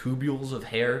little tubules of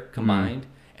hair combined.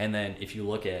 And then if you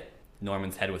look at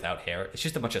Norman's head without hair, it's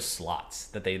just a bunch of slots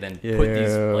that they then put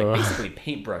these like basically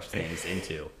paintbrush things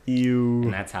into.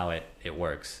 And that's how it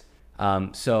works.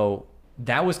 So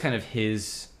that was kind of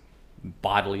his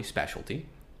bodily specialty.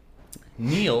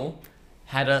 Neil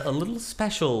had a little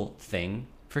special thing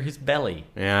for his belly.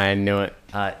 Yeah, I knew it.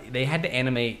 They had to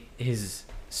animate his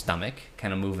stomach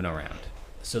kind of moving around.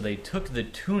 So they took the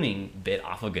tuning bit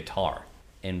off a guitar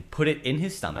and put it in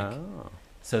his stomach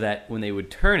so that when they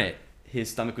would turn it, his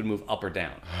stomach would move up or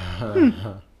down.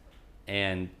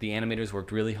 And the animators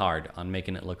worked really hard on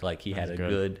making it look like he had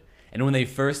good... And when they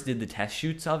first did the test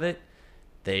shoots of it,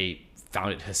 they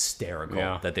found it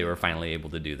hysterical that they were finally able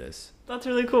to do this. That's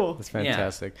really cool. That's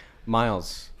fantastic.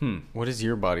 Miles, what is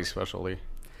your body specialty?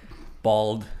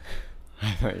 Bald.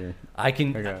 I thought you...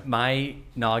 My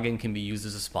noggin can be used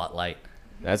as a spotlight.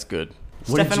 That's good.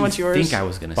 Stefan, what's yours? I think I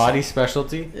was going to say. Body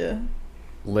specialty? Yeah.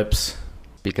 Lips.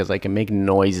 Because I can make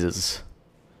noises.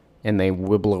 And they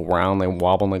wibble around, they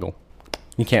wobble, and they go...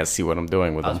 You can't see what I'm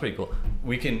doing with That's them. pretty cool.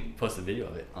 We can post a video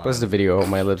of it. Post a video of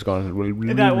my lips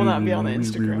going... That will not be on the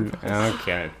Instagram.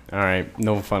 Okay. All right.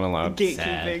 No fun allowed.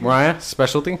 Gatekeeping. Mariah,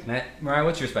 specialty? Mariah,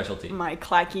 what's your specialty? My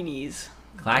clacky knees.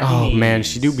 Clacky Oh, knees. man.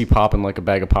 She do be popping like a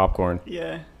bag of popcorn.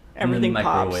 Yeah. Everything pops.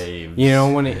 microwave. You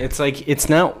know, when it's like, it's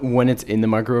not when it's in the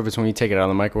microwave, it's when you take it out of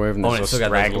the microwave and Oh, there's and those it's still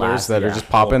got those stragglers last- that are yeah, just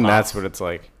popping. little That's pops. what it's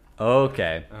like.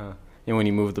 Okay. And when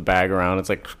you move the bag around, it's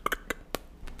like,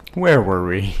 where were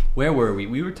we? Where were we?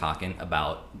 We were talking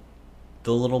about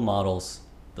the little models.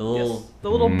 The little... Yes,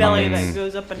 the little belly Mm. that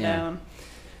goes up and Yeah. down.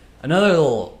 Another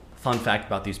little fun fact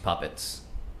about these puppets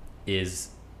is...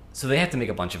 So they have to make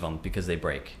a bunch of them because they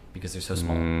break. Because they're so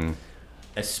small.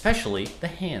 Especially the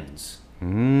hands. The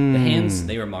hands,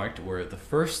 they remarked, were the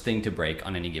first thing to break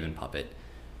on any given puppet.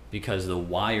 Because the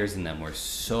wires in them were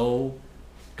so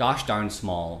gosh darn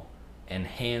small. And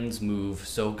hands move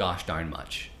so gosh darn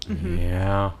much.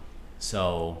 Yeah.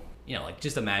 So, you know, like,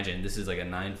 just imagine this is like a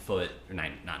 9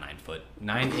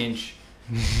 inch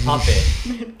puppet.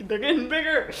 They're getting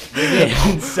bigger. They're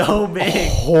getting so big.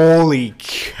 Holy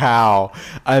cow.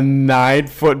 A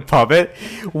 9-foot puppet?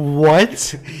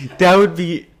 What? That would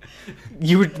be...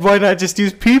 Why not just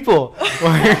use people?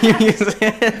 Why are you using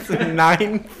hands?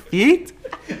 9 feet?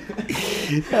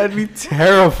 That'd be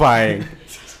terrifying.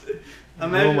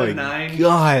 Imagine Oh my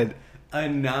God. a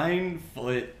 9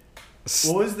 foot.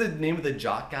 What was the name of the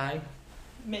jock guy?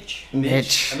 Mitch.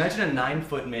 Mitch. Imagine a 9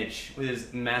 foot Mitch with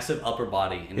his massive upper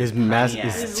body and His his tiny mass-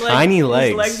 ass. his tiny legs.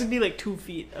 His legs would be like 2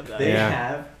 feet of that. They Yeah.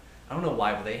 have, I don't know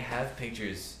why, but they have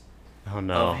pictures Oh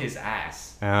no. of his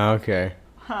ass. Ah, okay.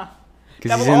 Huh. Because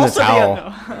That he's will in the also be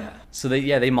towel. unknown. So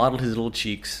they modeled his little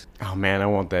cheeks. Oh man, I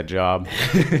want that job.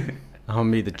 I'm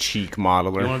gonna be the cheek You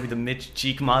modeler. want to be the Mitch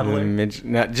cheek modeler?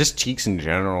 Not just cheeks in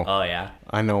general. Oh yeah.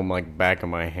 I know them like back of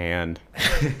my hand.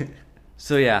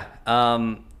 So yeah,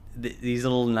 these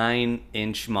little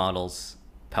 9-inch models,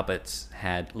 puppets,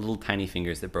 had little tiny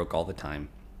fingers that broke all the time.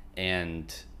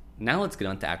 And now let's get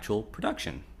on to actual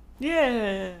production.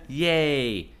 Yeah.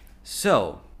 Yay!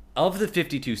 So, of the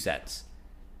 52 sets,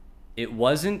 it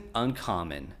wasn't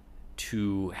uncommon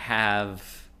to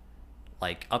have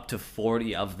like up to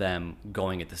 40 of them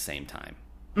going at the same time.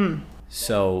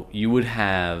 So you would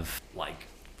have like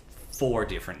 4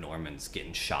 different Normans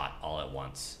getting shot all at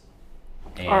once.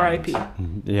 And R.I.P.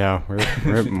 Yeah,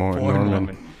 rip more poor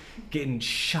Norman. getting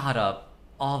shot up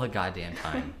all the goddamn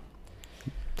time.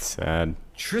 Sad.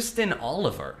 Tristan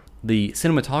Oliver, the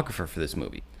cinematographer for this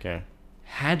movie, Okay.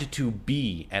 had to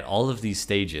be at all of these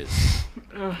stages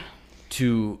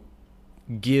to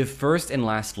give first and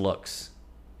last looks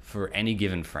for any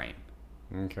given frame.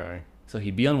 Okay. So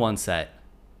he'd be on one set,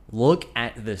 look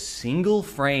at the single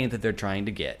frame that they're trying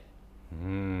to get,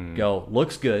 go,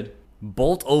 looks good,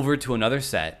 bolt over to another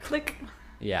set, Click.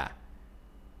 yeah,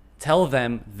 tell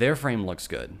them their frame looks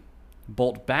good,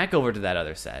 bolt back over to that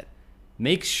other set,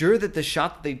 make sure that the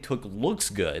shot that they took looks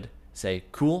good, say,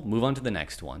 cool, move on to the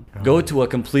next one, go to a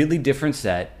completely different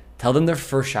set, tell them their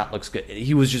first shot looks good.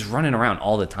 He was just running around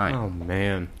all the time. Oh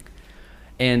man.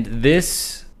 And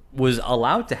this was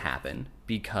allowed to happen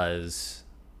because,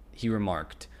 he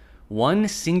remarked, one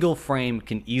single frame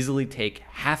can easily take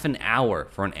half an hour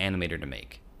for an animator to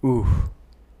make. Ooh.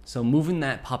 So moving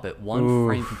that puppet, one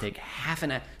frame can take half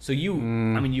an hour. So you,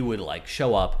 I mean, you would like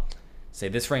show up, say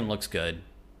this frame looks good,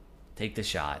 take the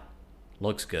shot,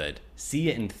 looks good, see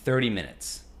it in 30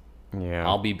 minutes. Yeah.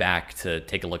 I'll be back to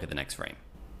take a look at the next frame.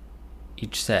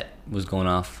 Each set was going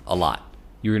off a lot.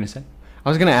 You were going to say? I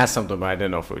was gonna ask something, but I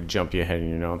didn't know if it would jump you ahead in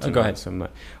your notes. Oh, go ahead. So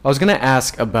I was gonna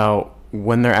ask about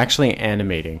when they're actually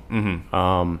animating,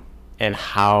 and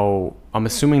how I'm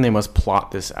assuming they must plot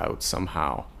this out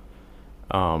somehow,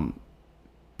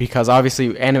 because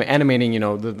obviously animating, you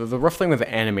know, the rough thing with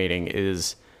animating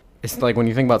is, it's like when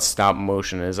you think about stop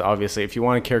motion, is obviously if you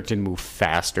want a character to move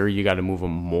faster, you got to move them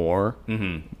more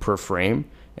per frame.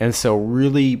 And so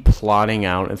really plotting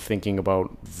out and thinking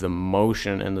about the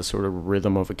motion and the sort of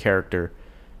rhythm of a character,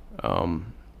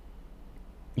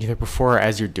 either before or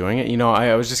as you're doing it. You know,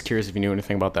 I was just curious if you knew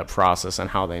anything about that process and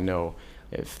how they know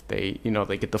if they, you know,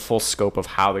 they get the full scope of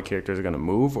how the characters are going to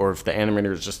move, or if the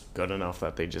animator is just good enough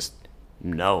that they just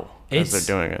know as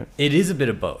they're doing it. It is a bit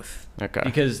of both. Okay.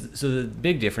 Because, so the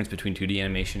big difference between 2D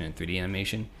animation and 3D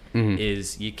animation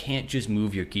is you can't just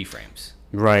move your keyframes.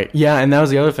 Right. Yeah, and that was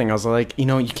the other thing. I was like, you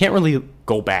know, you can't really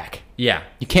go back. Yeah.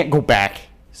 You can't go back.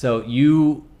 So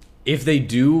if they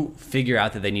do figure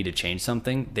out that they need to change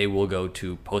something, they will go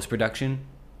to post-production,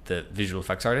 the visual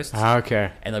effects artists,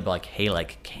 Okay. and they'll be like, hey,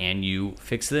 like, can you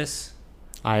fix this?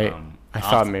 I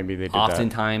thought maybe they did that.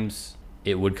 Oftentimes,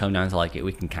 it would come down to, like,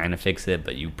 we can kind of fix it,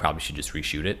 but you probably should just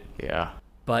reshoot it. Yeah.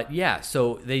 But, yeah,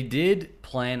 so they did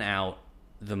plan out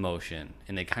the motion,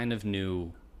 and they kind of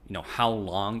knew, you know, how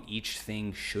long each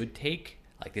thing should take.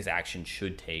 Like, this action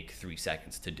should take 3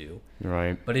 seconds to do.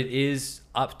 Right. But it is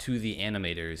up to the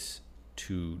animators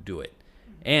to do it.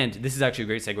 And this is actually a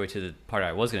great segue to the part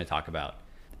I was going to talk about.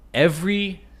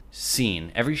 Every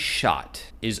scene, every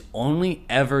shot is only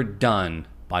ever done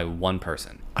by one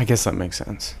person. I guess that makes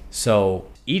sense. So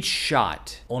each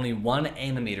shot, only one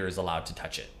animator is allowed to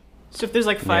touch it. So if there's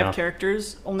like 5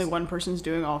 characters, only one person's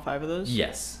doing all 5 of those?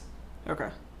 Yes. Okay.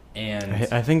 And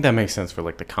I think that makes sense for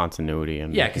like the continuity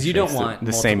and yeah, because you don't want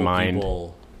the same mind.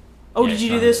 People, oh, did you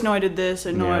do this? No, I did this.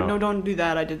 And Yeah. no, don't do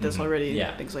that. I did this already.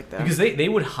 Yeah. Things like that. Because they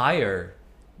would hire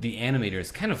the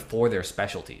animators kind of for their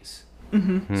specialties.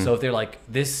 So if they're like,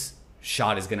 this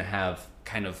shot is going to have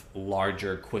kind of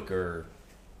larger, quicker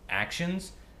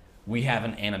actions, we have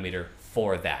an animator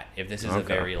for that. If this is a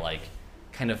very like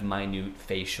kind of minute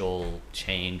facial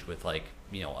change with like,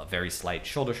 you know, a very slight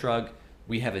shoulder shrug,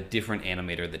 we have a different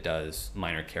animator that does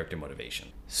minor character motivation.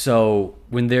 So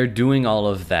when they're doing all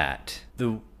of that,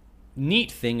 the neat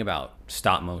thing about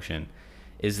stop motion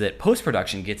is that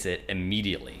post-production gets it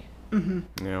immediately.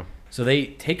 Yeah. So they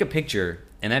take a picture,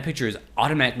 and that picture is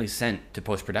automatically sent to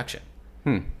post-production.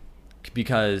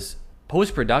 Because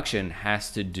post-production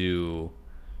has to do,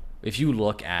 if you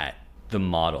look at the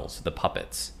models, the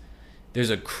puppets, there's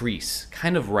a crease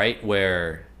kind of right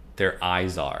where their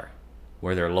eyes are,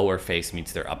 where their lower face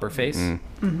meets their upper face.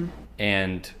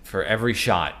 And for every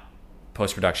shot,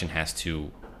 post-production has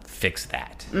to fix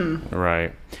that.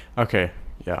 Right. Okay.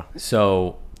 Yeah.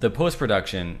 So the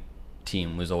post-production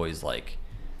team was always like,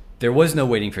 there was no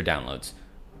waiting for downloads.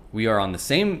 We are on the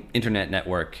same internet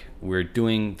network. We're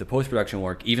doing the post-production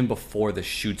work even before the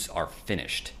shoots are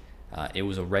finished. It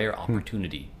was a rare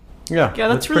opportunity. Yeah. Yeah,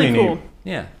 that's really pretty cool. neat.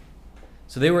 Yeah.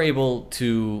 So they were able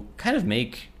to kind of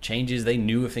make changes. They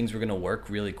knew if things were going to work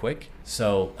really quick.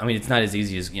 So, I mean, it's not as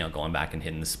easy as, you know, going back and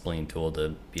hitting the spleen tool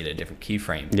to be at a different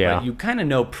keyframe. Yeah. But you kind of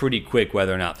know pretty quick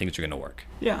whether or not things are going to work.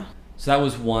 Yeah. So that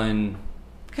was one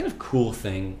kind of cool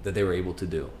thing that they were able to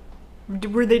do.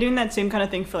 Were they doing that same kind of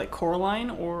thing for like Coraline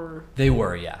or? They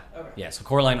were, yeah. Okay. Yeah, so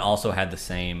Coraline also had the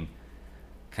same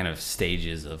kind of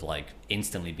stages of like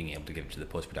instantly being able to give it to the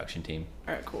post-production team.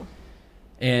 All right, cool.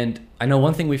 And I know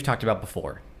one thing we've talked about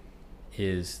before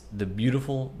is the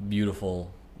beautiful,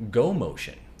 beautiful go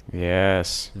motion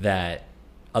Yes. that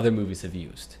other movies have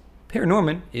used.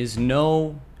 Paranorman is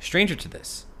no stranger to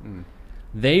this.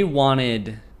 They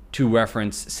wanted to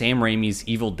reference Sam Raimi's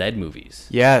Evil Dead movies.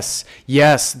 Yes.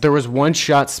 Yes. There was one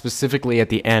shot specifically at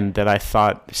the end that I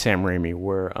thought Sam Raimi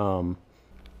where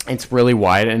it's really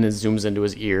wide and it zooms into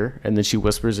his ear and then she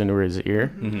whispers into his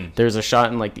ear. There's a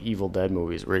shot in like the Evil Dead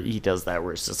movies where he does that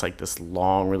where it's just like this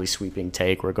long, really sweeping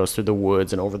take where it goes through the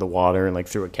woods and over the water and like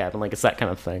through a cabin. Like it's that kind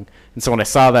of thing. And so when I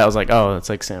saw that, I was like, oh, it's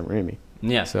like Sam Raimi.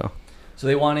 Yeah. So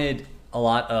they wanted a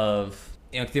lot of,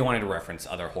 you know, they wanted to reference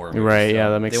other horror movies. Right, So yeah,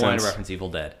 that makes They wanted to sense. reference Evil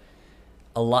Dead.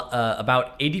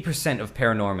 About 80% of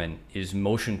Paranorman is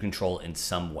motion control in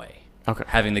some way. Okay.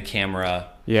 Having the camera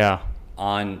Yeah.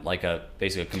 on like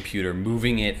basically a computer,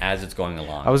 moving it as it's going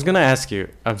along. I was going to ask you,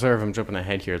 I'm sorry if I'm jumping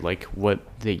ahead here, like what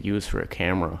they use for a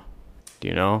camera. Do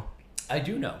you know? I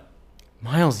do know.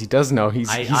 Miles, he does know. He's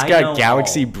I got know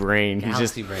galaxy all. brain.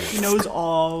 Galaxy brain. He knows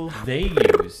all. They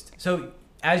used, so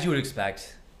as you would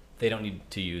expect, they don't need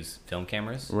to use film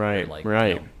cameras. Right, Or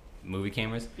right. You know, movie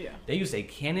cameras. Yeah. They used a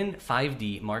Canon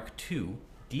 5D Mark II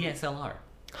DSLR.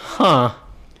 Huh.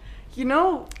 You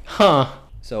know, Huh.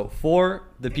 So for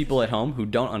the people at home who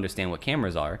don't understand what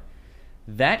cameras are,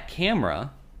 that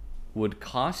camera would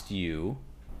cost you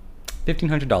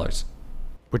 $1,500.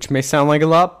 Which may sound like a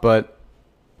lot, but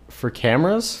for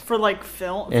cameras for like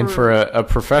film. and for a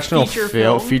professional feature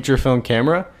film? feature film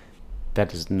camera,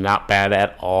 that is not bad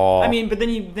at all. I mean, but then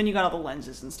you got all the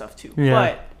lenses and stuff too. Yeah.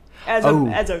 But Oh.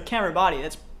 as a camera body,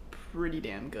 that's pretty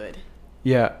damn good.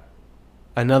 yeah.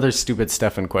 Another stupid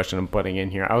Stefan question I'm putting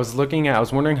in here. I was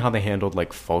wondering how they handled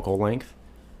like focal length.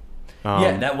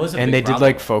 Yeah, that was a and big they problem. did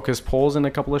like focus pulls in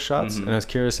a couple of shots, and I was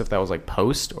curious if that was like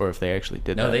post or if they actually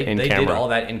did No, that they in did camera. all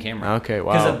that in camera. Okay,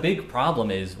 wow. Because a big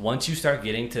problem is once you start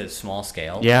getting to small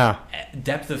scale, Yeah.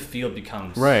 depth of field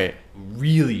becomes Right.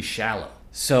 really shallow.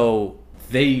 So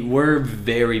they were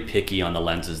very picky on the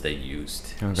lenses they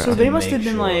used. Okay. So they To must have make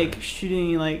been sure. like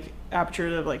shooting like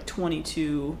aperture of like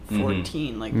 22,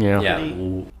 14, like Yeah. Yeah.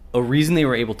 pretty- A reason they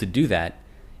were able to do that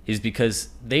is because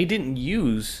they didn't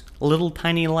use little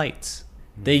tiny lights.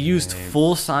 They used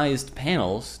full-sized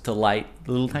panels to light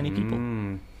little tiny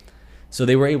people. So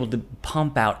they were able to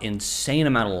pump out insane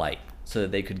amount of light so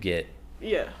that they could get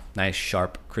Yeah. nice,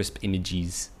 sharp, crisp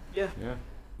images. Yeah. Yeah.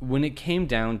 When it came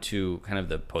down to kind of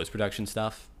the post-production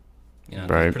stuff, you know,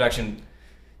 Right. production,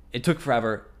 it took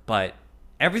forever, but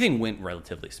everything went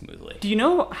relatively smoothly. Do you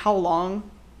know how long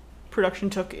production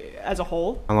took as a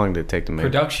whole? How long did it take to make?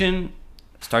 Production,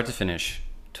 start to finish,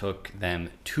 took them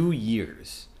 2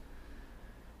 years,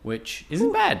 which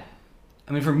isn't bad.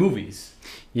 I mean, for movies,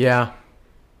 Yeah.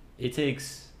 it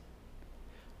takes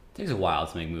a while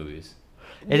to make movies.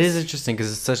 It is interesting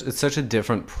because it's such a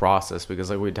different process because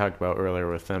like we talked about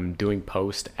earlier with them doing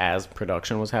post as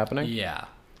production was happening. Yeah.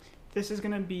 This is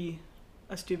gonna be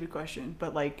a stupid question,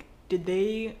 but like, were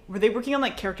they working on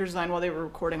like character design while they were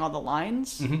recording all the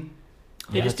lines? Mm-hmm.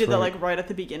 They just did that like right at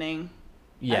the beginning.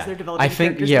 Yeah. As they're developing I think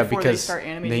characters yeah before because they start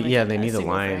animating. they need the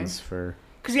single lines thing. for.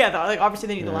 Because like obviously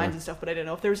they need the Yeah. lines and stuff, but I didn't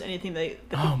know if there was anything they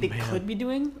Man. could be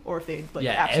doing or if they like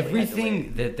Yeah, absolutely had to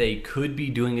everything that they could be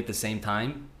doing at the same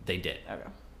time, they did. wait. Okay.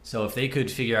 So if they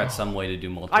could figure out some way to do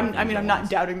multiple I'm things at not once-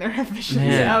 doubting their ambitions.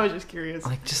 Man. I was just curious.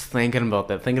 Like just thinking about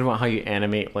that, thinking about how you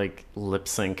animate like lip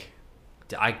sync.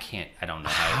 I can't. I don't know.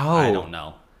 How? I don't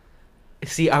know.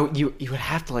 See, you would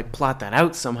have to like plot that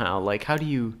out somehow. Like how do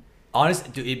you? Honestly,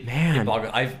 dude, it Man.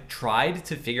 boggles. I've tried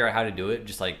to figure out how to do it,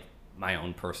 just like my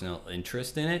own personal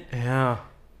interest in it. Yeah.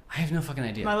 I have no fucking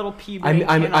idea. My little pea brain. I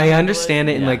cannot handle understand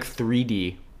it in Yeah. like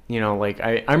 3D. You know, like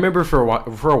I remember for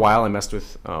a while I messed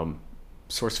with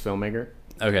Source Filmmaker.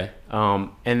 Okay.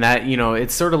 And that, you know,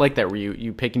 it's sort of like that where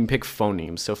you pick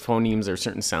phonemes. So phonemes are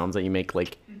certain sounds that you make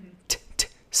like t, t,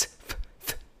 s, f,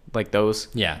 th, like those.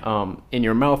 Yeah. And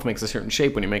your mouth makes a certain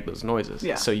shape when you make those noises.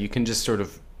 Yeah. So you can just sort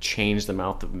of change the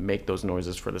mouth to make those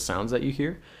noises for the sounds that you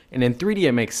hear. And in 3D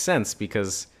it makes sense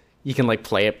because you can like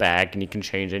play it back and you can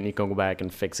change it and you can go back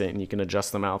and fix it and you can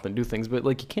adjust the mouth and do things, but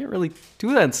like you can't really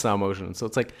do that in stop motion. So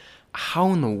it's like,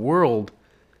 how in the world?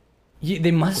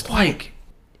 They must like.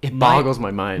 It boggles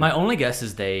my mind. My only guess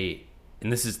is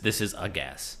and this is a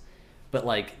guess, but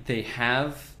like they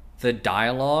have the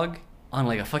dialogue on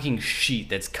like a fucking sheet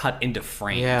that's cut into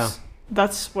frames. Yeah.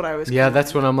 That's what I was. Yeah,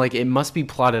 that's what I'm like. It must be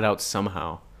plotted out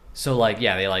somehow. So like,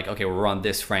 yeah, they like, okay, we're on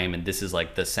this frame and this is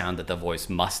like the sound that the voice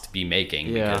must be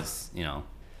making because, you know,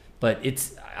 but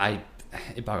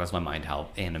it boggles my mind how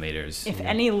animators. If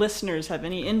any listeners have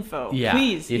any info, Yeah,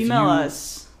 please if email you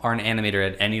us. are an animator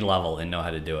at any level and know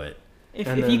how to do it. If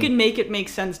And you then- can make it make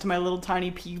sense to my little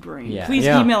tiny pea brain, Yeah. please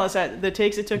Yeah. email us at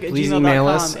thetakesittook@gmail.com Please email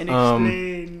us, and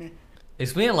explain.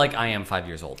 Explain it like I am 5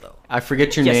 years old though, I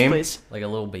forget your Yes, name. please. like a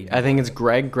little baby. I think it's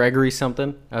Gregory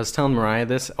something. I was telling Mariah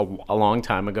this a long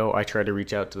time ago. I tried to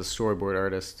reach out to the storyboard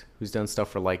artist who's done stuff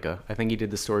for Leica. I think he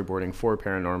did the storyboarding for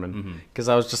Paranorman. Because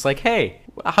I was just like, hey,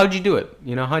 how'd you do it?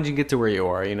 You know, how'd you get to where you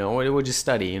are? You know, what would you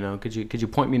study? You know, could you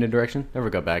point me in a direction? Never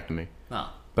got back to me. Oh,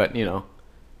 But, you know,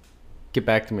 get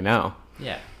back to me now.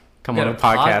 yeah. Come We on a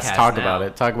got a podcast, podcast talk now. about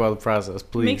it. Talk about the process,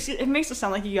 please. It makes it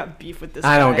sound like you got beef with this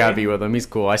I don't guy. got to be with him. He's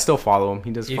cool. I still follow him. He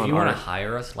does If fun you want to art.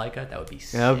 hire us, Leica, that would be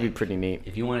sick. Yeah, that would be pretty neat.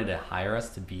 If you wanted to hire us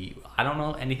to be, I don't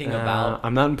know anything about.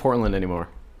 I'm not in Portland anymore.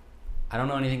 I don't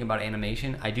know anything about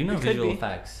animation. I do know You could visual be.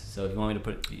 effects. So if you want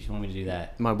me to do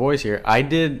that, My boy's here. I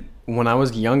did when I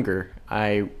was younger.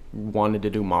 I wanted to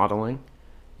do modeling,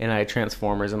 and I had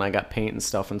Transformers, and I got paint and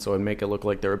stuff, and so I'd make it look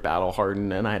like they were battle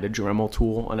hardened. And I had a Dremel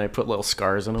tool, and I put little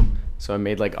scars in them. So I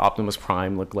made like Optimus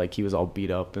Prime look like he was all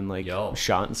beat up and like Yo.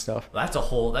 shot and stuff. that's a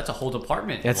whole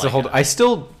department. That's the whole. I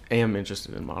still am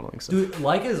interested in modeling stuff. Dude,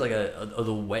 Leica is like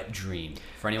the wet dream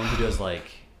for anyone who does like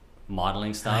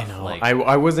modeling stuff. I know. Like,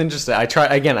 I was interested. I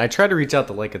tried to reach out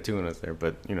to Leica too when I was there,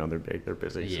 but you know they're big, they're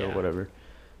busy, so Yeah. whatever.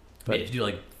 but if you do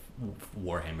like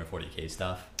Warhammer 40K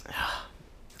stuff,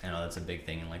 I know that's a big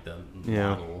thing in like the Yeah.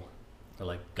 model or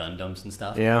like Gundams and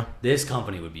stuff. Yeah, This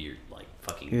company would be your like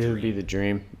fucking it dream. would be the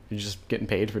dream. You're just getting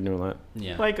paid for doing that.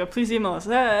 yeah. Please email us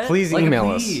that. Please Leica, email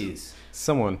us. please.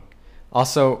 Someone.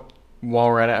 Also, while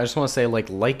we're at it, I just want to say, like,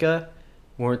 Leica,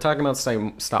 when we're talking about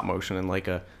stop motion and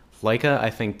Leica, I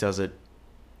think does it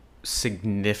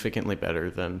significantly better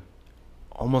than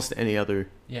almost any other,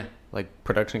 Yeah. like,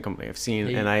 production company I've seen.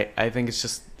 They- And I think it's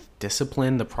just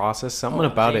discipline, the process, something Oh,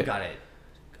 about they it. got it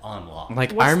on lock.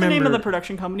 Like, What's I remember. the name of the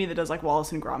production company that does like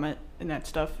Wallace and Gromit and that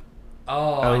stuff?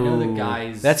 Oh, I know the Oh,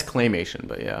 guys. That's claymation,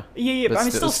 but yeah. Yeah, but I mean,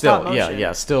 sti- still stop motion.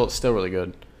 Yeah, still really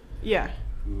good. Yeah.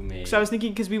 who made. So I was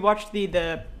thinking because we watched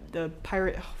the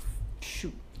pirate. Oh,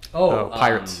 shoot. Oh,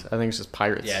 Pirates. I think it's just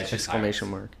Pirates. yeah, it's just exclamation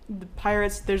Pirates. mark. The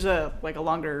Pirates. There's a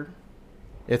longer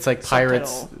It's like Pirates,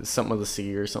 Subtitle. something of the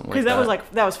sea or something like because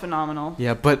that. that was phenomenal.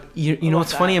 Yeah, but you know love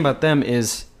what's funny that. about them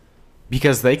is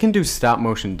because they can do stop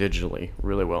motion digitally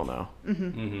really well now.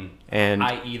 Mm-hmm. And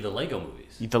I.e. the Lego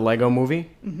movies. the Lego movie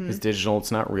is digital.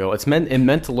 It's not real. It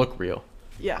meant to look real,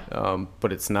 Yeah.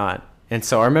 but it's not. And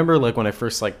so I remember like when I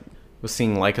first like was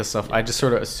seeing Leica stuff, I just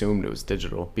sort of assumed it was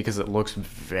digital because it looks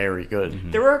very good.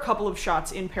 Mm-hmm. There were a couple of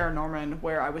shots in Paranorman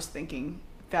where I was thinking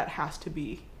that has to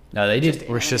be No, they did. Just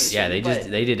We're just- animation, Yeah,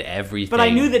 but- they did everything. But I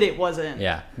knew that it wasn't.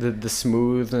 Yeah. The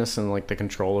smoothness and like the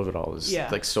control of it all is Yeah.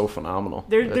 like so phenomenal.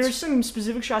 There's some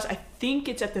specific shots. I think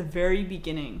it's at the very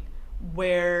beginning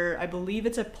where I believe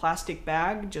it's a plastic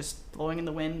bag just blowing in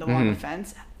the wind along the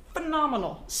fence.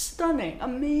 Phenomenal, stunning,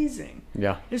 amazing.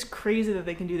 Yeah. It's crazy that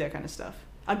they can do that kind of stuff.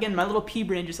 Again, my little pea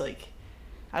brain just like,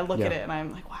 I look Yeah. at it and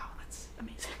I'm like, wow, that's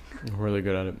amazing. Really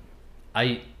good at it.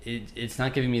 It's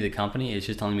not giving me the company. It's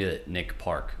just telling me that Nick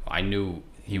Park. I knew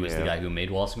he was the Yeah. guy who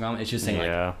made Wallace and Gromit. It's just saying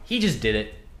Yeah. like he just did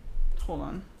it. Hold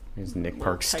on. It's Nick Little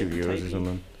Park type- Studios or typey.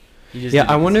 something. He just Yeah, did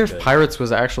it I 'cause wonder he if could. Pirates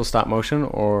was actual stop motion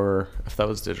or if that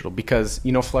was digital. Because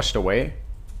Flushed Away,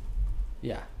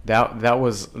 Yeah. that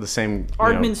was the same.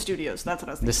 Aardman Studios, that's what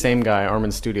I was thinking. The same guy,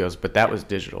 Aardman Studios, but that was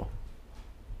digital.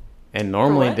 And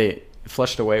normally what?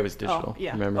 Flushed Away was digital. Oh,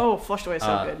 yeah. Remember? Oh, Flushed Away is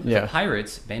so good. Yeah. The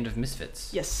Pirates, Band of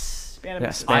Misfits. Yes. Band of Yeah,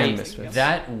 Misfits. Band I, of Misfits.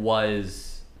 that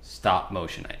was stop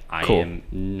motion. I Cool. am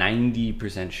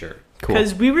 90% sure. Cool.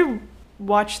 Because we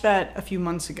watched that a few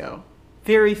months ago.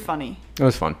 Very funny. It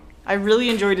was fun. I really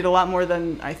enjoyed it a lot more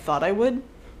than I thought I would.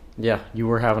 Yeah, you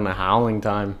were having a howling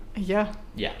time. Yeah.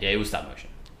 Yeah, it was stop motion.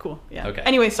 Cool. Yeah. Okay.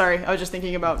 Anyway, sorry. I was just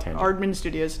thinking about Tangent. Aardman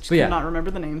Studios. Just But yeah. could not remember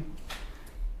the name.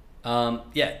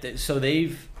 So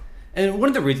they've, and one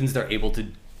of the reasons they're able to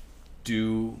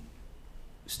do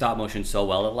stop motion so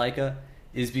well at Leica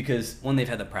is because when they've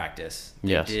had the practice,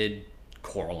 they Yes. did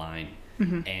Coraline,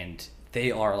 and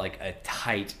they are like a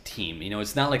tight team.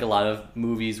 It's not like a lot of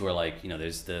movies where like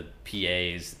there's the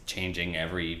PAs changing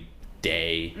every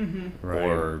day, Right.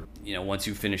 or once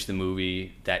you finish the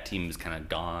movie, that team is kind of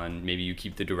gone. Maybe you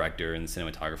keep the director and the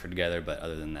cinematographer together, but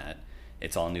other than that,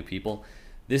 it's all new people.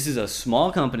 This is a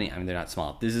small company. I mean, they're not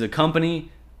small. This is a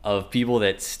company of people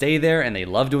that stay there and they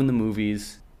love doing the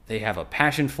movies. They have a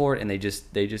passion for it, and they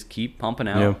just keep pumping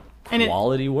out Yeah. And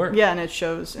quality work. Yeah, and it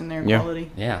shows in their Yeah.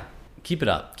 quality. Yeah. Keep it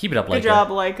up. Keep it up, Good Leica. job,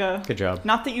 Leica. Good job.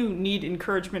 Not that you need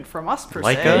encouragement from us per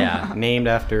Leica, se. Yeah. named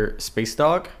after Space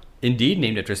Dog. Indeed,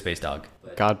 named after a space dog.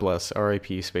 God bless.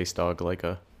 R.I.P. Space Dog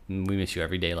Leica. We miss you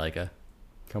every day, Leica.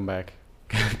 Come back.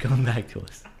 Come back to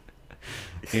us.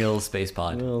 Your little space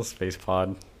pod. Little space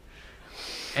pod.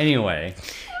 Anyway,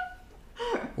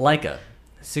 Leica,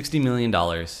 $60 million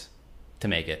to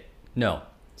make it. No,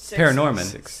 Six.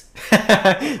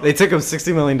 Paranorman. They took him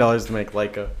 $60 million to make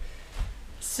Leica.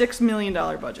 $6 million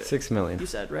budget. $6 million. You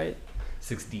said, right?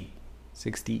 60.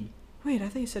 60. Wait, I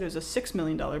thought you said it was a $6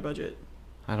 million budget.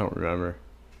 I don't remember.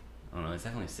 I don't know. It's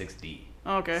definitely 6D.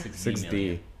 Okay.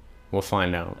 6D. We'll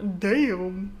find out.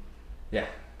 Damn. Yeah.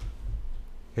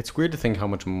 It's weird to think how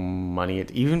much money it,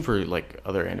 even for like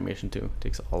other animation too,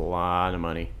 takes a lot of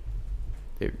money.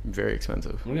 They're very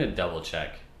expensive. I'm gonna double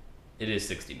check. It is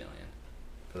 60 million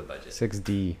for the budget.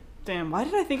 6D. Damn, why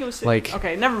did I think it was 6? Like-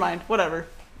 Okay, never mind. Whatever.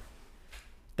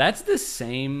 That's the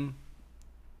same.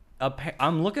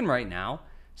 I'm looking right now.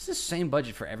 It's the same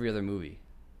budget for every other movie.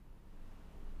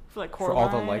 For like For all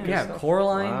the Coraline Leica and Yeah, stuff.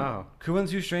 Coraline, Wow. Crew on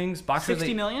Two Strings, Boxer.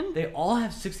 60 million? They all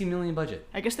have 60 million budget.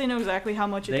 I guess they know exactly how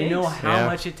much it They takes. know how Yeah.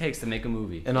 much it takes to make a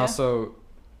movie. And Yeah. also,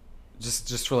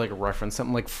 just for like a reference,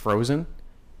 something like Frozen,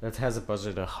 that has a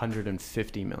budget of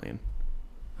 150 million.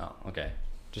 Oh, okay.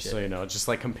 Just Shit. so you know, just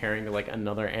like comparing to like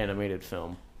another animated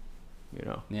film.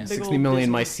 Yeah. Big 60 old million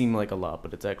Disney. might seem like a lot,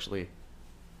 but it's actually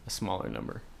a smaller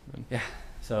number than Yeah.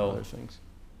 So other things.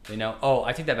 they know. Oh,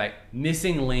 I take that back.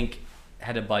 Missing Link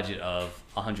had a budget of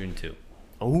 102.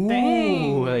 Oh,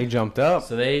 Dang. they jumped up.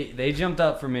 So they jumped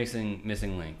up for Missing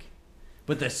Link,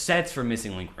 but the sets for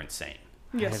Missing Link were insane.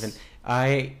 Yes.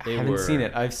 I They haven't seen were-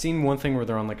 it. I've seen one thing where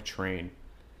they're on like a train,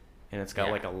 and it's got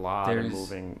Yeah. like a lot of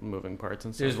There's- moving parts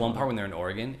and stuff. There's one part when they're in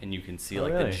Oregon and you can see Oh,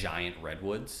 like really? the giant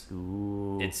redwoods.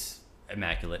 Ooh. It's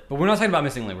immaculate. But we're not talking about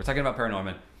Missing Link. We're talking about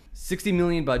Paranorman. 60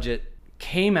 million budget,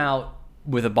 came out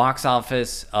with a box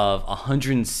office of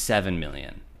 107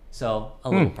 million. So a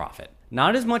little profit.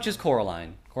 Not as much as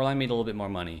Coraline. Coraline made a little bit more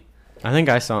money. I think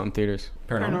I saw it in theaters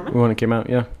Paranorman? when it came out.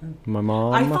 Yeah, my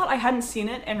mom. I thought I hadn't seen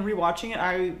it, and rewatching it,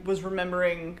 I was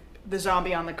remembering the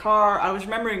zombie on the car. I was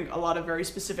remembering a lot of very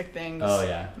specific things. Oh,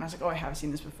 yeah. And I was like, oh, I have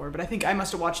seen this before. But I think I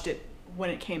must have watched it when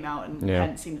it came out and Yeah.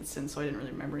 hadn't seen it since, so I didn't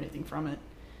really remember anything from it.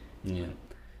 Yeah.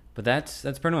 But that's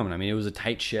Paranorman. I mean, it was a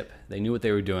tight ship. They knew what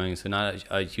they were doing, so not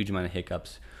a huge amount of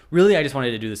hiccups. Really, I just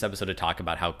wanted to do this episode to talk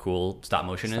about how cool stop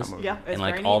motion is. motion. Yeah, it's And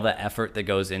like very all neat. the effort that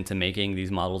goes into making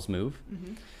these models move.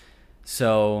 Mm-hmm.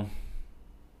 So,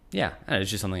 yeah,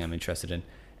 it's just something I'm interested in.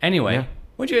 Anyway, Yeah.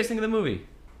 what did you guys think of the movie?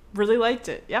 Really liked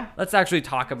it, yeah. Let's actually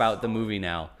talk about the movie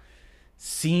now,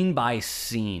 scene by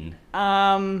scene.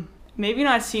 Maybe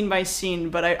not scene by scene,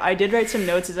 but I did write some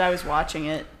notes as I was watching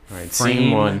it. All right, Frame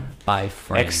scene one. by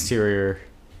frame. Exterior.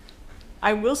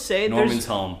 I will say Norman's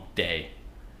home day.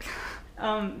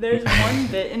 there's one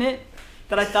bit in it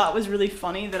that I thought was really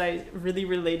funny that I really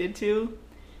related to,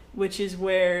 which is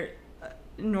where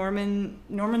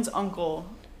Norman's uncle,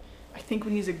 I think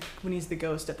when he's the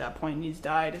ghost at that point and he's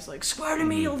died, is like, swear to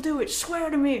me you'll do it, swear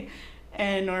to me.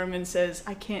 And Norman says,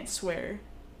 I can't swear.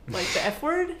 Like the F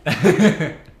word.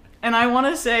 And I want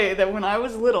to say that when I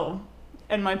was little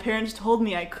and my parents told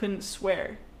me I couldn't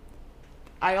swear,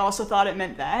 I also thought it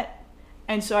meant that.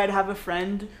 And so I'd have a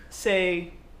friend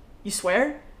say, you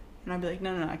swear? And I'd be like,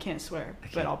 no, I can't swear.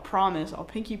 But I'll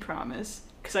pinky promise.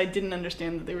 Because I didn't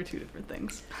understand that they were two different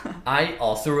things. I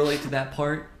also relate to that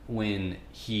part when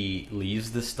he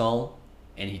leaves the stall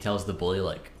and he tells the bully,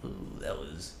 like, ooh, that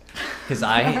was... Because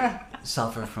I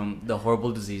suffer from the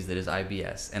horrible disease that is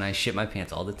IBS, and I shit my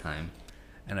pants all the time.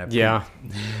 And Yeah.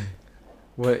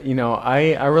 What,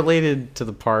 I related to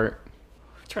the part...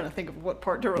 I'm trying to think of what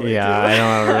part to relate to. Yeah, I don't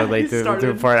want to relate to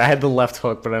the part. I had the left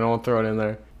hook, but I don't want to throw it in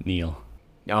there. Neil.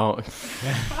 Oh.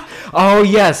 Oh,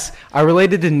 yes. I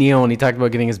related to Neil when he talked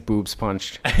about getting his boobs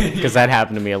punched. Because that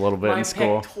happened to me a little bit in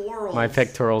school. My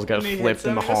pectorals got flipped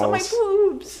in the halls. My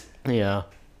boobs. Yeah.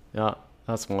 Yeah,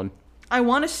 that's one. I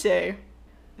want to say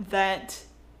that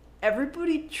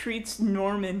everybody treats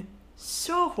Norman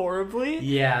so horribly.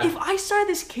 Yeah. If I saw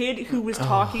this kid who was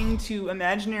talking to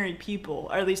imaginary people,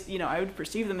 or at least, I would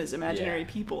perceive them as imaginary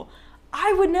people,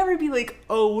 I would never be like,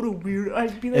 oh, what a weird...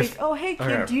 I'd be like, oh, hey,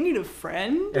 kid, do you need a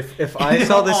friend? If I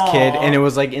saw this kid and it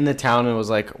was, like, in the town and it was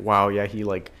like, wow, yeah, he,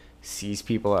 like, sees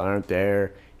people that aren't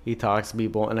there. He talks to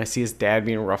people. And I see his dad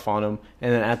being rough on him.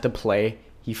 And then at the play,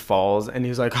 he falls. And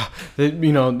he's like,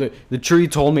 the tree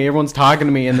told me everyone's talking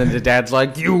to me. And then the dad's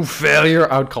like, you failure.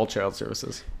 I would call child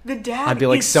services. The dad I'd be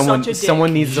like, is such a dick.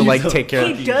 someone needs to, like, take care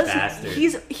of He does.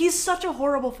 He's such a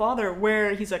horrible father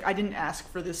where he's like, I didn't ask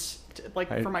for this...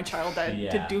 for my child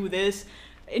to do this,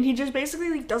 and he just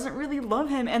basically doesn't really love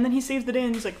him, and then he saves the day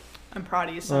and he's like, I'm proud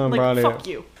of you, son. Fuck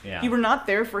you. You were not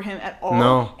there for him at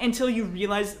all until you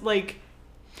realize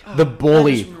the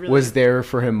bully was there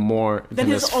for him more than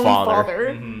his own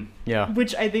father. Mm-hmm. Yeah,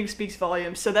 which I think speaks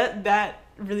volumes. So that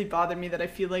really bothered me, that I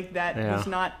feel like that was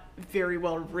not very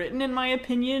well written in my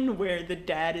opinion, where the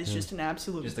dad is just an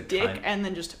absolute dick and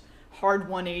then just hard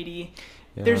 180.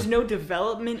 Yeah. There's no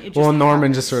development. It just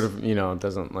Norman happens. just sort of,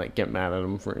 doesn't like get mad at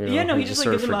him for, he just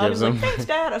like gives him a hug. He's like, thanks,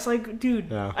 Dad. I was like, dude.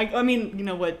 Yeah. I mean, you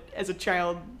know what? As a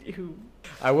child who,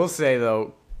 I will say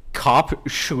though, cop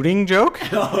shooting joke.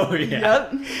 Oh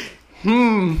yeah.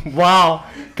 Yep. Wow.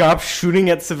 Cop shooting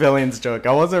at civilians joke.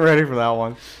 I wasn't ready for that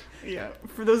one. Yeah.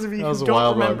 For those of you who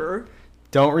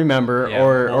don't remember,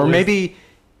 or maybe,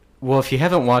 well, if you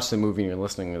haven't watched the movie and you're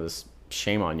listening to this,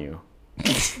 shame on you.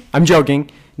 I'm joking.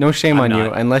 No shame on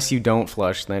you. Unless you don't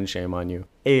flush, then shame on you.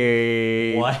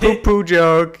 What? Poo-poo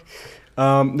joke.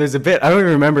 There's a bit. I don't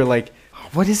even remember, like,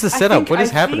 what is the setup? What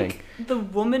is happening? The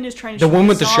woman is trying to shoot the zombie. one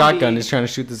with the shotgun is trying to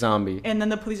shoot the zombie. And then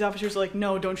the police officers are like,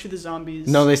 no, don't shoot the zombies.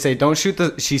 No, they say, don't shoot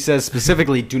the... She says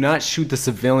specifically, do not shoot the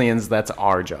civilians. That's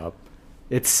our job.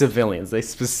 It's civilians. They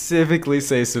specifically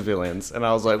say civilians. And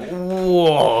I was like,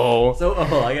 whoa. So,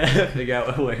 I gotta figure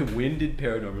out, when did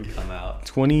Paranorman come out?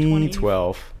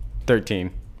 2012.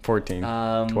 13. 14.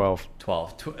 12.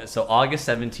 12. So August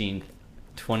 17th,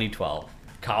 2012.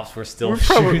 Cops were still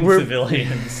shooting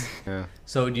civilians. Yeah.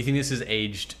 So do you think this is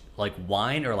aged like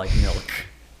wine or like milk?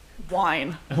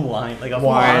 Wine. Wine. Like a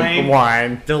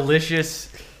wine.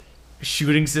 Delicious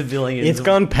shooting civilians. It's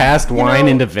gone past wine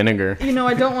into vinegar.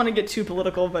 I don't want to get too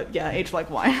political, but yeah, aged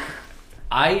like wine.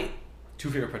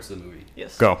 Two favorite parts of the movie.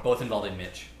 Yes. Go. Both involving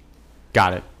Mitch.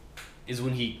 Got it. Is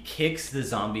when he kicks the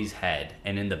zombie's head,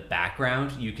 and in the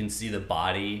background you can see the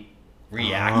body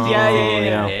reacting.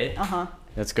 Yeah. It.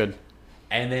 That's good.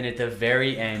 And then at the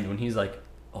very end, when he's like,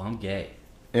 "Oh, I'm gay."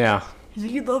 Yeah. He's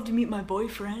like, "You'd love to meet my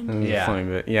boyfriend." Yeah. Funny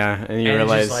bit. Yeah, and you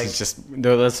realize it's just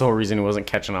that's the whole reason he wasn't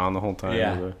catching on the whole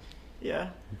time. Yeah.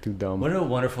 Too dumb. What a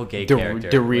wonderful gay character.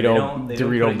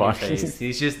 Dorito body.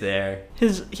 He's just there.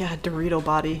 Dorito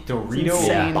body.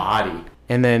 Dorito body.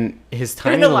 And then his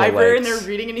tiny in the library, legs. and they're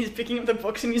reading, and he's picking up the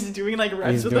books, and he's doing like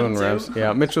reps with them too.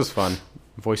 Yeah, Mitch was fun.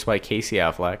 Voiced by Casey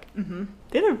Affleck. Mm-hmm.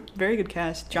 They had a very good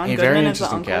cast. John Goodman very as the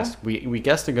interesting uncle. Cast. We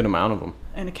guessed a good amount of them.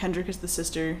 Anna Kendrick is the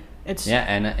sister.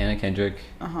 Anna Kendrick.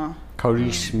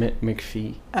 Cody Schmidt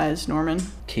McPhee as Norman.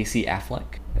 Casey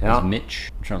Affleck as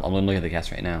Mitch. I'm looking at the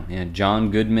cast right now. Yeah,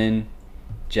 John Goodman,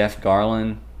 Jeff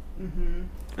Garlin,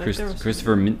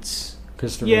 Christopher Mintz.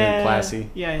 Classy.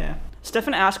 Yeah.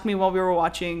 Stefan asked me while we were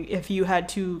watching if you had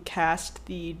to cast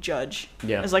the judge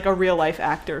as like a real life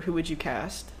actor, who would you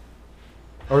cast?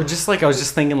 Or just like I was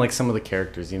just thinking like some of the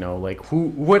characters, you know, like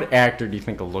what actor do you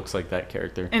think looks like that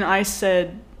character? And I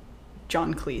said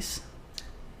John Cleese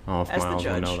Oh, if as the Miles would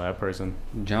judge. know that person.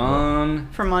 John.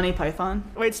 from Monty Python.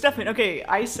 Wait, Stefan. Okay,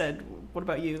 I said. What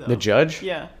about you though? The judge?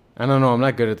 Yeah. I don't know. I'm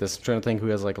not good at this. I'm trying to think who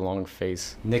has like a long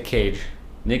face. Nick Cage.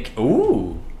 Nick.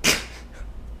 Ooh.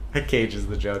 Nick Cage is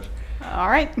the judge. All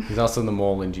right. He's also the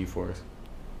mole in G-Force.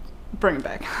 Bring it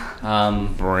back.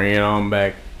 Bring it on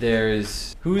back.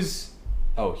 There's who's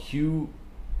Hugh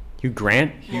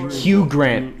Grant? Laurie. Hugh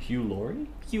Grant. Hugh Laurie?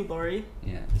 Hugh Laurie.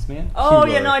 Yeah, this man. Oh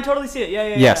Hugh yeah, no, Laurie. I totally see it.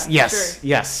 Yeah. Yes, yeah, yes, sure.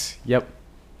 yes. Yep.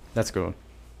 That's a good one.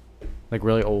 Like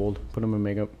really old. Put him in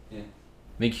makeup. Yeah.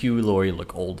 Make Hugh Laurie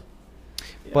look old.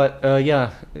 But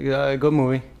yeah, good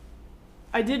movie.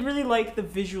 I did really like the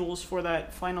visuals for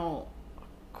that final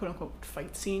quote unquote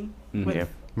fight scene with Yeah.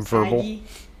 Verbal. Aggie.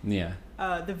 Yeah.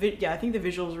 I think the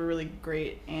visuals were really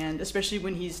great, and especially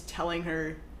when he's telling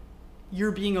her,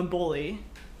 "You're being a bully,"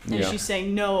 and Yeah. she's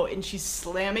saying no, and she's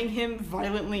slamming him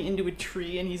violently into a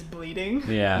tree, and he's bleeding.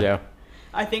 Yeah. Yeah.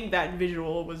 I think that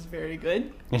visual was very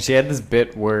good And she had this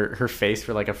bit where her face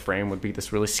for like a frame would be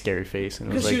this really scary face, and it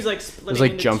because was she like, was like splitting it was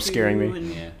like into jump two scaring me.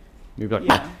 and- Yeah. you'd be like,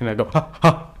 Yeah. and I'd go, ha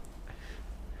ha.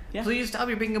 Yeah. Please stop!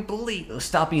 You're being a bully.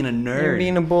 Stop being a nerd. You're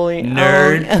being a bully,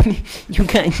 Nerd. you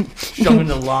got Shove in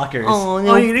the lockers. Oh,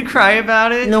 no. you gonna cry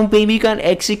about it? no baby got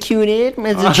executed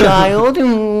as a child.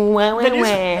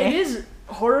 It is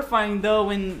horrifying though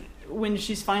when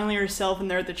she's finally herself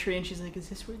and they're at the tree and she's like, "Is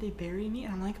this where they bury me?"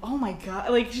 And I'm like, "Oh my god!"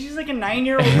 Like she's like a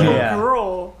 9-year-old little Yeah.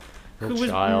 girl who Little was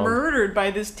child. murdered by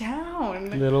this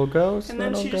town, Little ghost. and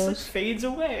then little she just like ghost. fades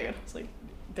away. And it's like,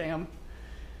 damn,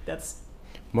 that's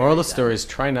Moral of the story is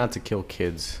try not to kill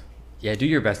kids. Yeah, do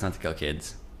your best not to kill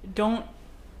kids. don't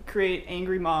create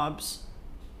angry mobs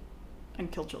and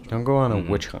kill children. Don't go on a Mhm.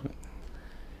 witch hunt.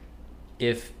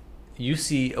 If you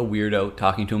see a weirdo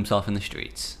talking to himself in the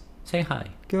streets, say hi.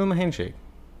 Give him a handshake.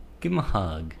 Give him a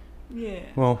hug. Yeah.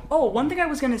 Well, Oh, one thing I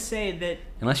was gonna say that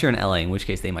Unless you're in LA, in which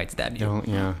case they might stab you.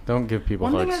 don't give people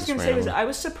one thing I hugs was just gonna say was randomly. I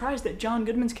was surprised that John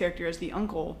Goodman's character as the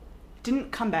uncle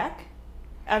didn't come back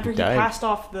after He he died. passed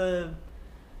off the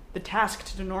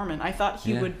task to Norman. I thought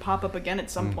he Yeah. would pop up again at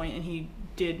some Mm. point, and he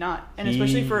did not. And He-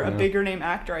 especially for a yeah. bigger name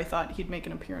actor, I thought he'd make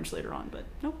an appearance later on, but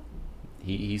nope.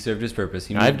 He served his purpose.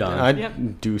 He moved on. I'd Yep.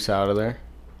 deuce out of there.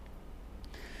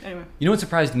 Anyway, You know what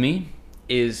surprised me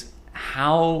is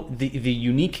how the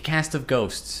unique cast of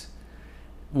ghosts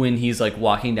when he's like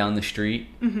walking down the street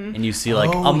and you see like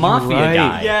Oh, a you're mafia right.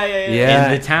 guy yeah. Yeah.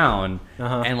 in the town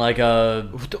Uh-huh. and like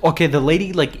a Okay, the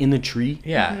lady like in the tree.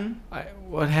 yeah. Mhm.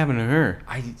 What happened to her?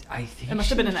 I think It must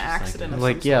have been she an was just accident. Of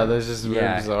Like some yeah, sort. there's just Yeah.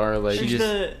 very bizarre. Like She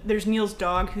just- There's Neil's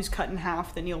dog who's cut in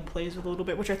half that Neil plays with a little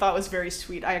bit, which I thought was very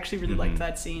sweet. I actually really liked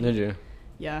that scene. did you?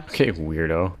 Yeah. Okay,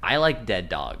 weirdo. I like dead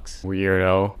dogs.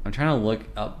 Weirdo. I'm trying to look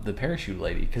up the parachute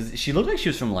lady because she looked like she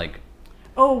was from like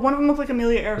Oh, one of them looked like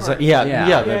Amelia Earhart. Is that, yeah, Yeah. yeah,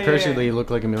 Yeah, The yeah, parachute yeah. lady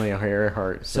looked like Amelia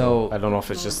Earhart. So- I don't know if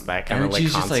it's just that kind and of then like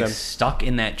she's just concept. like stuck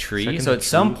in that tree. Stuck in So the at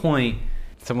some tree. point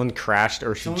Someone crashed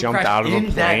or she someone jumped crashed out of a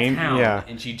in plane. that town Yeah,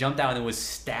 and she jumped out and was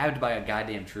stabbed by a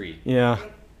goddamn tree. yeah,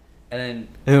 And then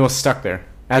and it was stuck there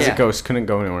as Yeah. a ghost, couldn't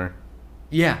go anywhere.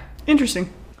 yeah, Interesting.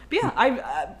 But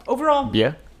yeah, overall,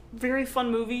 Yeah, very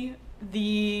fun movie.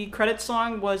 The credit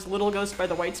song was Little Ghost by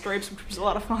the White Stripes, which was a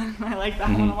lot of fun. I like that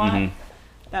one a lot. mhm.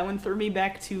 That one threw me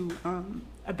back to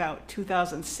about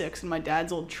 2006 and my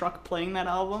dad's old truck playing that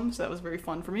album, so that was very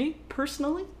fun for me,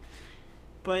 personally.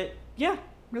 But yeah,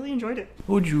 really enjoyed it.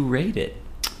 What would you rate it?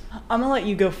 I'm gonna let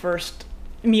you go first.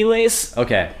 Miles.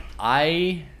 Okay,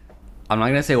 I'm not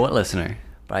gonna say what listener,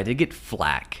 but I did get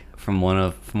flack from one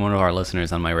of our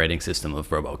listeners on my rating system of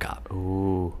RoboCop.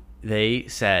 ooh, They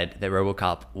said that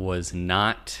RoboCop was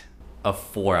not a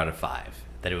 4 out of 5,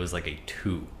 that it was like a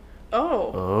 2.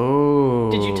 Oh.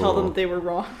 oh. Did you tell them they were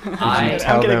wrong? I I'm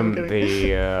tell kidding, I'm them kidding.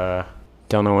 they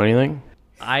don't know anything?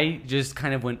 I just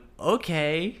kind of went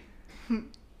okay,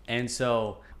 and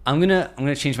so I'm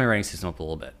gonna change my rating system up a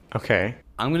little bit. Okay.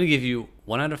 I'm gonna give you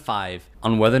 1 out of 5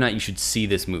 on whether or not you should see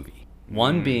this movie.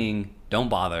 1 being don't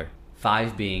bother,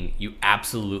 5 being you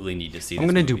absolutely need to see. I'm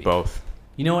this gonna movie. do both.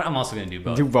 You know what? I'm also gonna do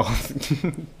both. Do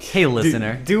both. Hey,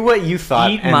 listener, do what you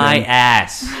thought. eat and my then-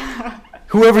 ass.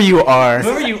 Whoever you are.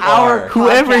 Whoever you Our are.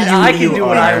 Whoever podcast. you I can do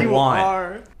what I are. You want.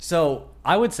 are. So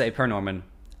I would say Paranorman,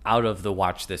 out of the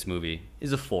watch this movie,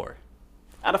 is a 4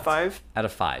 Out of 5. out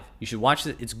of 5. You should watch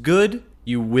it. It's good.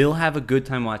 You will have a good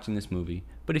time watching this movie.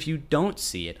 But if you don't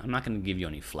see it, I'm not going to give you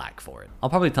any flack for it. I'll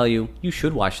probably tell you, you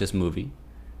should watch this movie.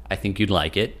 I think you'd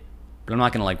like it. But I'm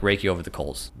not going to like rake you over the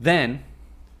coals. Then,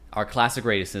 our classic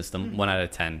rating system, 1 out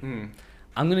of 10.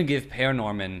 I'm going to give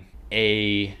Paranorman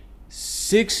a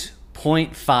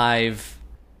 6.5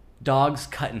 dogs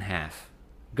cut in half.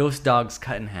 Ghost dogs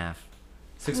cut in half.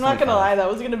 6. I'm not gonna lie, that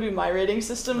was gonna be my rating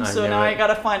system, so now I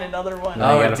gotta find another one.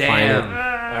 Oh, damn. All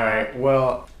right,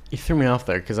 well, you threw me off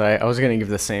there because I was gonna give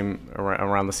the same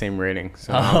around the same rating.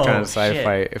 So I'm trying to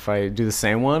decide if I do the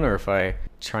same one or if I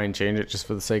try and change it just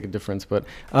for the sake of difference. But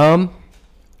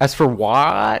as for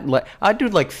what, I'd do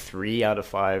like 3 out of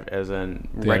 5 as an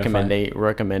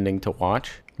recommending to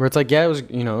watch. Where it's like, yeah, it was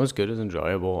it was good, it was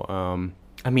enjoyable.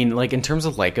 I mean, like in terms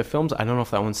of Leica films, I don't know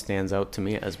if that one stands out to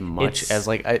me as much as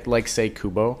say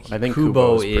Kubo. I think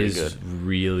Kubo is pretty good.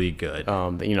 Really good.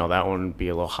 That one would be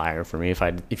a little higher for me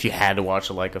if you had to watch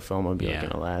a Leica film. I'd be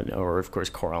looking at that, or of course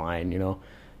Coraline.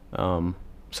 So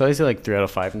I say like 3 out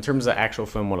of 5 in terms of the actual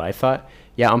film. What I thought,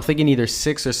 I'm thinking either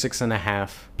 6 or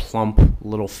 6.5 plump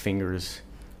little fingers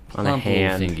on a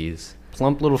hand.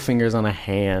 Plump little fingers on a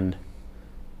hand.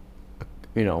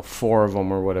 4 of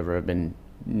them or whatever have been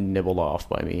nibbled off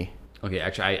by me. Okay,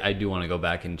 actually, I do want to go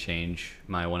back and change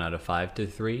my 1 out of 5 to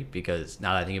 3 because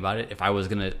now that I think about it, if I was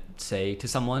gonna say to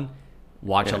someone,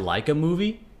 watch a Leica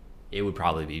movie, it would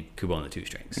probably be Kubo and the Two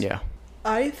Strings. Yeah.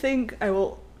 I think I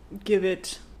will give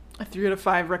it a 3 out of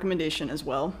 5 recommendation as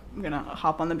well. I'm gonna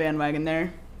hop on the bandwagon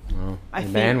there. Well, the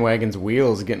bandwagon's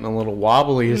wheels getting a little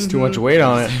wobbly. There's too much weight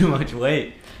on it. Too much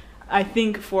weight. I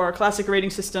think for a classic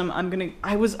rating system,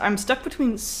 I'm stuck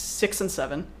between 6 and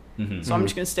 7. So I'm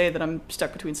just gonna say that I'm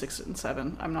stuck between 6 and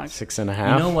 7. I'm not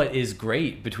 6.5. You know what is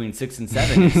great between 6 and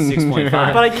 7 is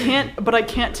 6.5. But I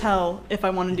can't tell if I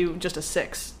want to do just a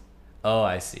 6. Oh,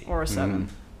 I see. Or a 7.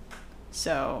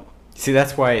 So. See,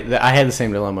 that's why I had the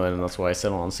same dilemma, and that's why I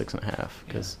settled on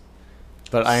 6.5.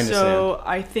 But I understand. So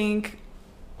I think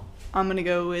I'm gonna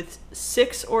go with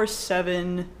 6 or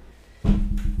 7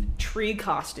 tree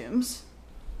costumes.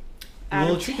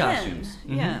 Little tree costumes.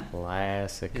 Yeah.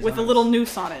 Classic. With a little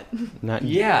noose on it.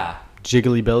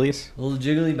 Jiggly bellies. Little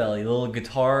jiggly belly. Little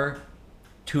guitar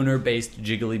tuner based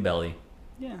jiggly belly.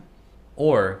 Yeah.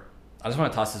 Or I just want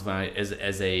to toss this one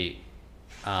as a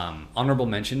honorable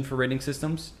mention for rating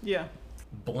systems. Yeah.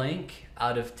 Blank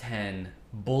out of 10.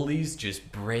 Bullies just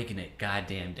breaking it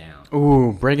goddamn down.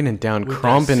 Ooh, breaking it down,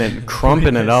 crumping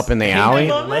it up in the alley.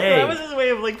 That was his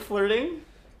way of like flirting.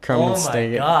 Oh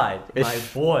my god, my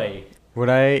boy. Would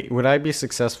I be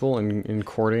successful in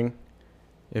courting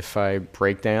if I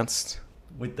breakdanced?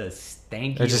 With the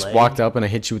stanky I just leg? walked up and I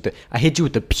hit you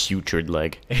with the putrid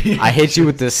leg. I hit you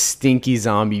with the stinky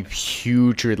zombie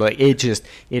putrid leg.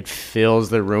 It fills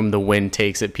the room. The wind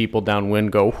takes it. People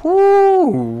downwind go,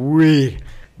 whoo-wee.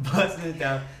 Busting it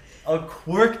down. A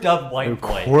quirked up white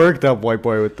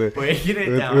boy. With the breaking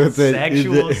it down with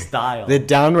sexual style. The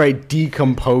downright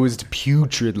decomposed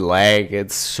putrid leg.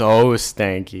 It's so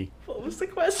stanky. What was the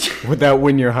question? Would that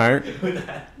win your heart?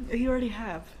 You already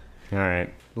have. All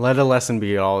right. Let a lesson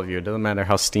be all of you. It doesn't matter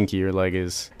how stinky your leg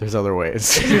is. There's other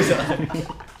ways.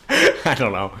 I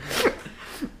don't know.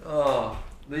 Oh,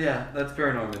 yeah, that's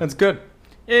paranormal. That's good.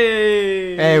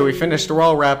 Hey. Hey, we finished. We're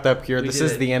all wrapped up here. We This did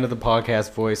is it. the end of the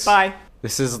podcast voice. Bye.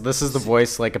 This is the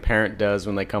voice like a parent does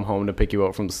when they come home to pick you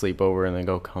up from the sleepover and they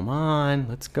go, "Come on,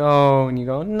 let's go," and you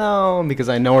go, "No," because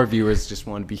I know our viewers just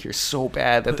want to be here so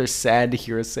bad that they're sad to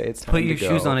hear us say it's time Put to your go.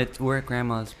 shoes on it. We're at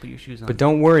grandma's. Put your shoes on. But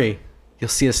don't worry, you'll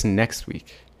see us next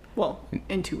week. Well,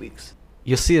 in 2 weeks.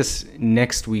 You'll see us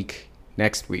next week.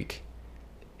 Next week.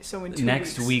 So in 2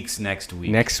 next weeks. week's next week.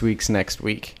 Next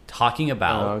week. Talking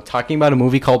about Talking about a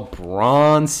movie called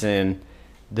Bronson.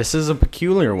 This is a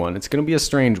peculiar one. It's going to be a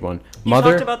strange one. You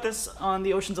talked about this on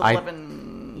the Ocean's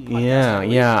 11 podcast.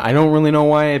 Yeah. I don't really know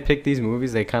why I picked these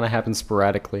movies. They kind of happen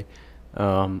sporadically.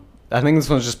 I think this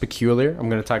one's just peculiar. I'm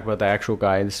going to talk about the actual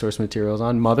guy the source material is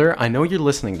on. Mother, I know you're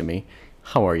listening to me.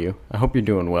 How are you? I hope you're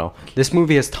doing well. This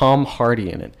movie has Tom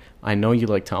Hardy in it. I know you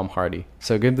like Tom Hardy.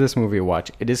 So give this movie a watch.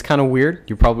 It is kind of weird.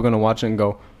 You're probably going to watch it and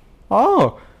go,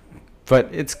 oh. But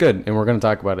it's good, and we're going to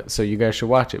talk about it. So you guys should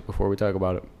watch it before we talk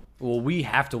about it. Well, we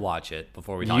have to watch it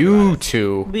before we talk about You it.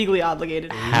 two Legally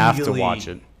obligated. have to Legally watch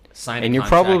it. signed a And you're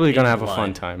contract probably going to in have a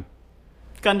fun blood. time.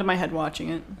 Gun to my head watching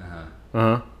it.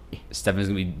 Uh-huh. Stefan's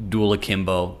gonna be dual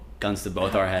akimbo, guns to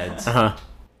both our heads. Uh-huh.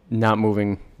 Not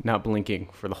moving, not blinking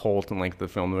for the whole length of the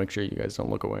film to make sure you guys don't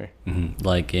look away.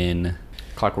 Like in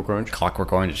Clockwork Orange.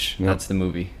 Clockwork Orange. Yep. That's the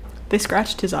movie. They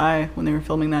scratched his eye when they were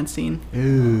filming that scene.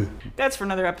 Ooh. That's for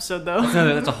another episode, though.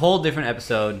 No, that's a whole different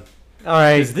episode. All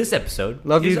right. Because this episode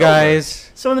Love is you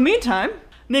guys. So in the meantime,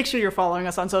 make sure you're following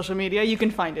us on social media. You can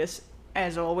find us,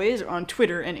 as always, on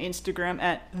Twitter and Instagram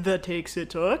at The Takes It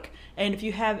Took. And if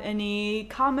you have any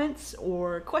comments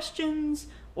or questions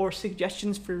or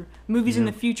suggestions for movies in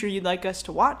the future you'd like us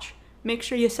to watch, make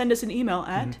sure you send us an email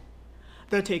at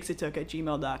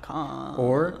thetakesittook@gmail.com.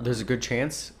 Or there's a good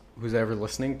chance who's ever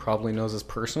listening probably knows us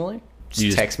personally. You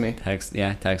Just text me. Text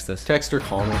us. Text or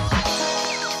call me.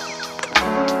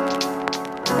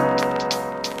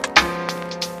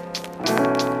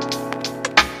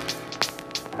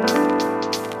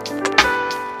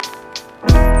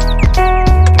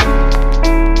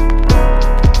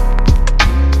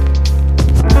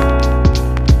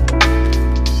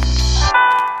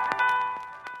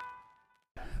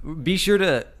 Be sure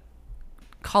to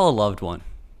call a loved one.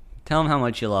 Tell them how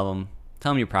much you love them.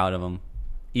 Tell them you're proud of them,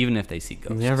 even if they see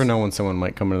ghosts. You never know when someone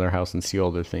might come into their house and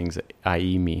steal their things,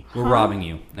 i.e. me. We're robbing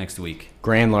you next week.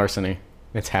 Grand larceny.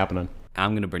 It's happening.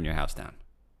 I'm going to burn your house down.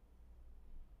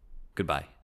 Goodbye.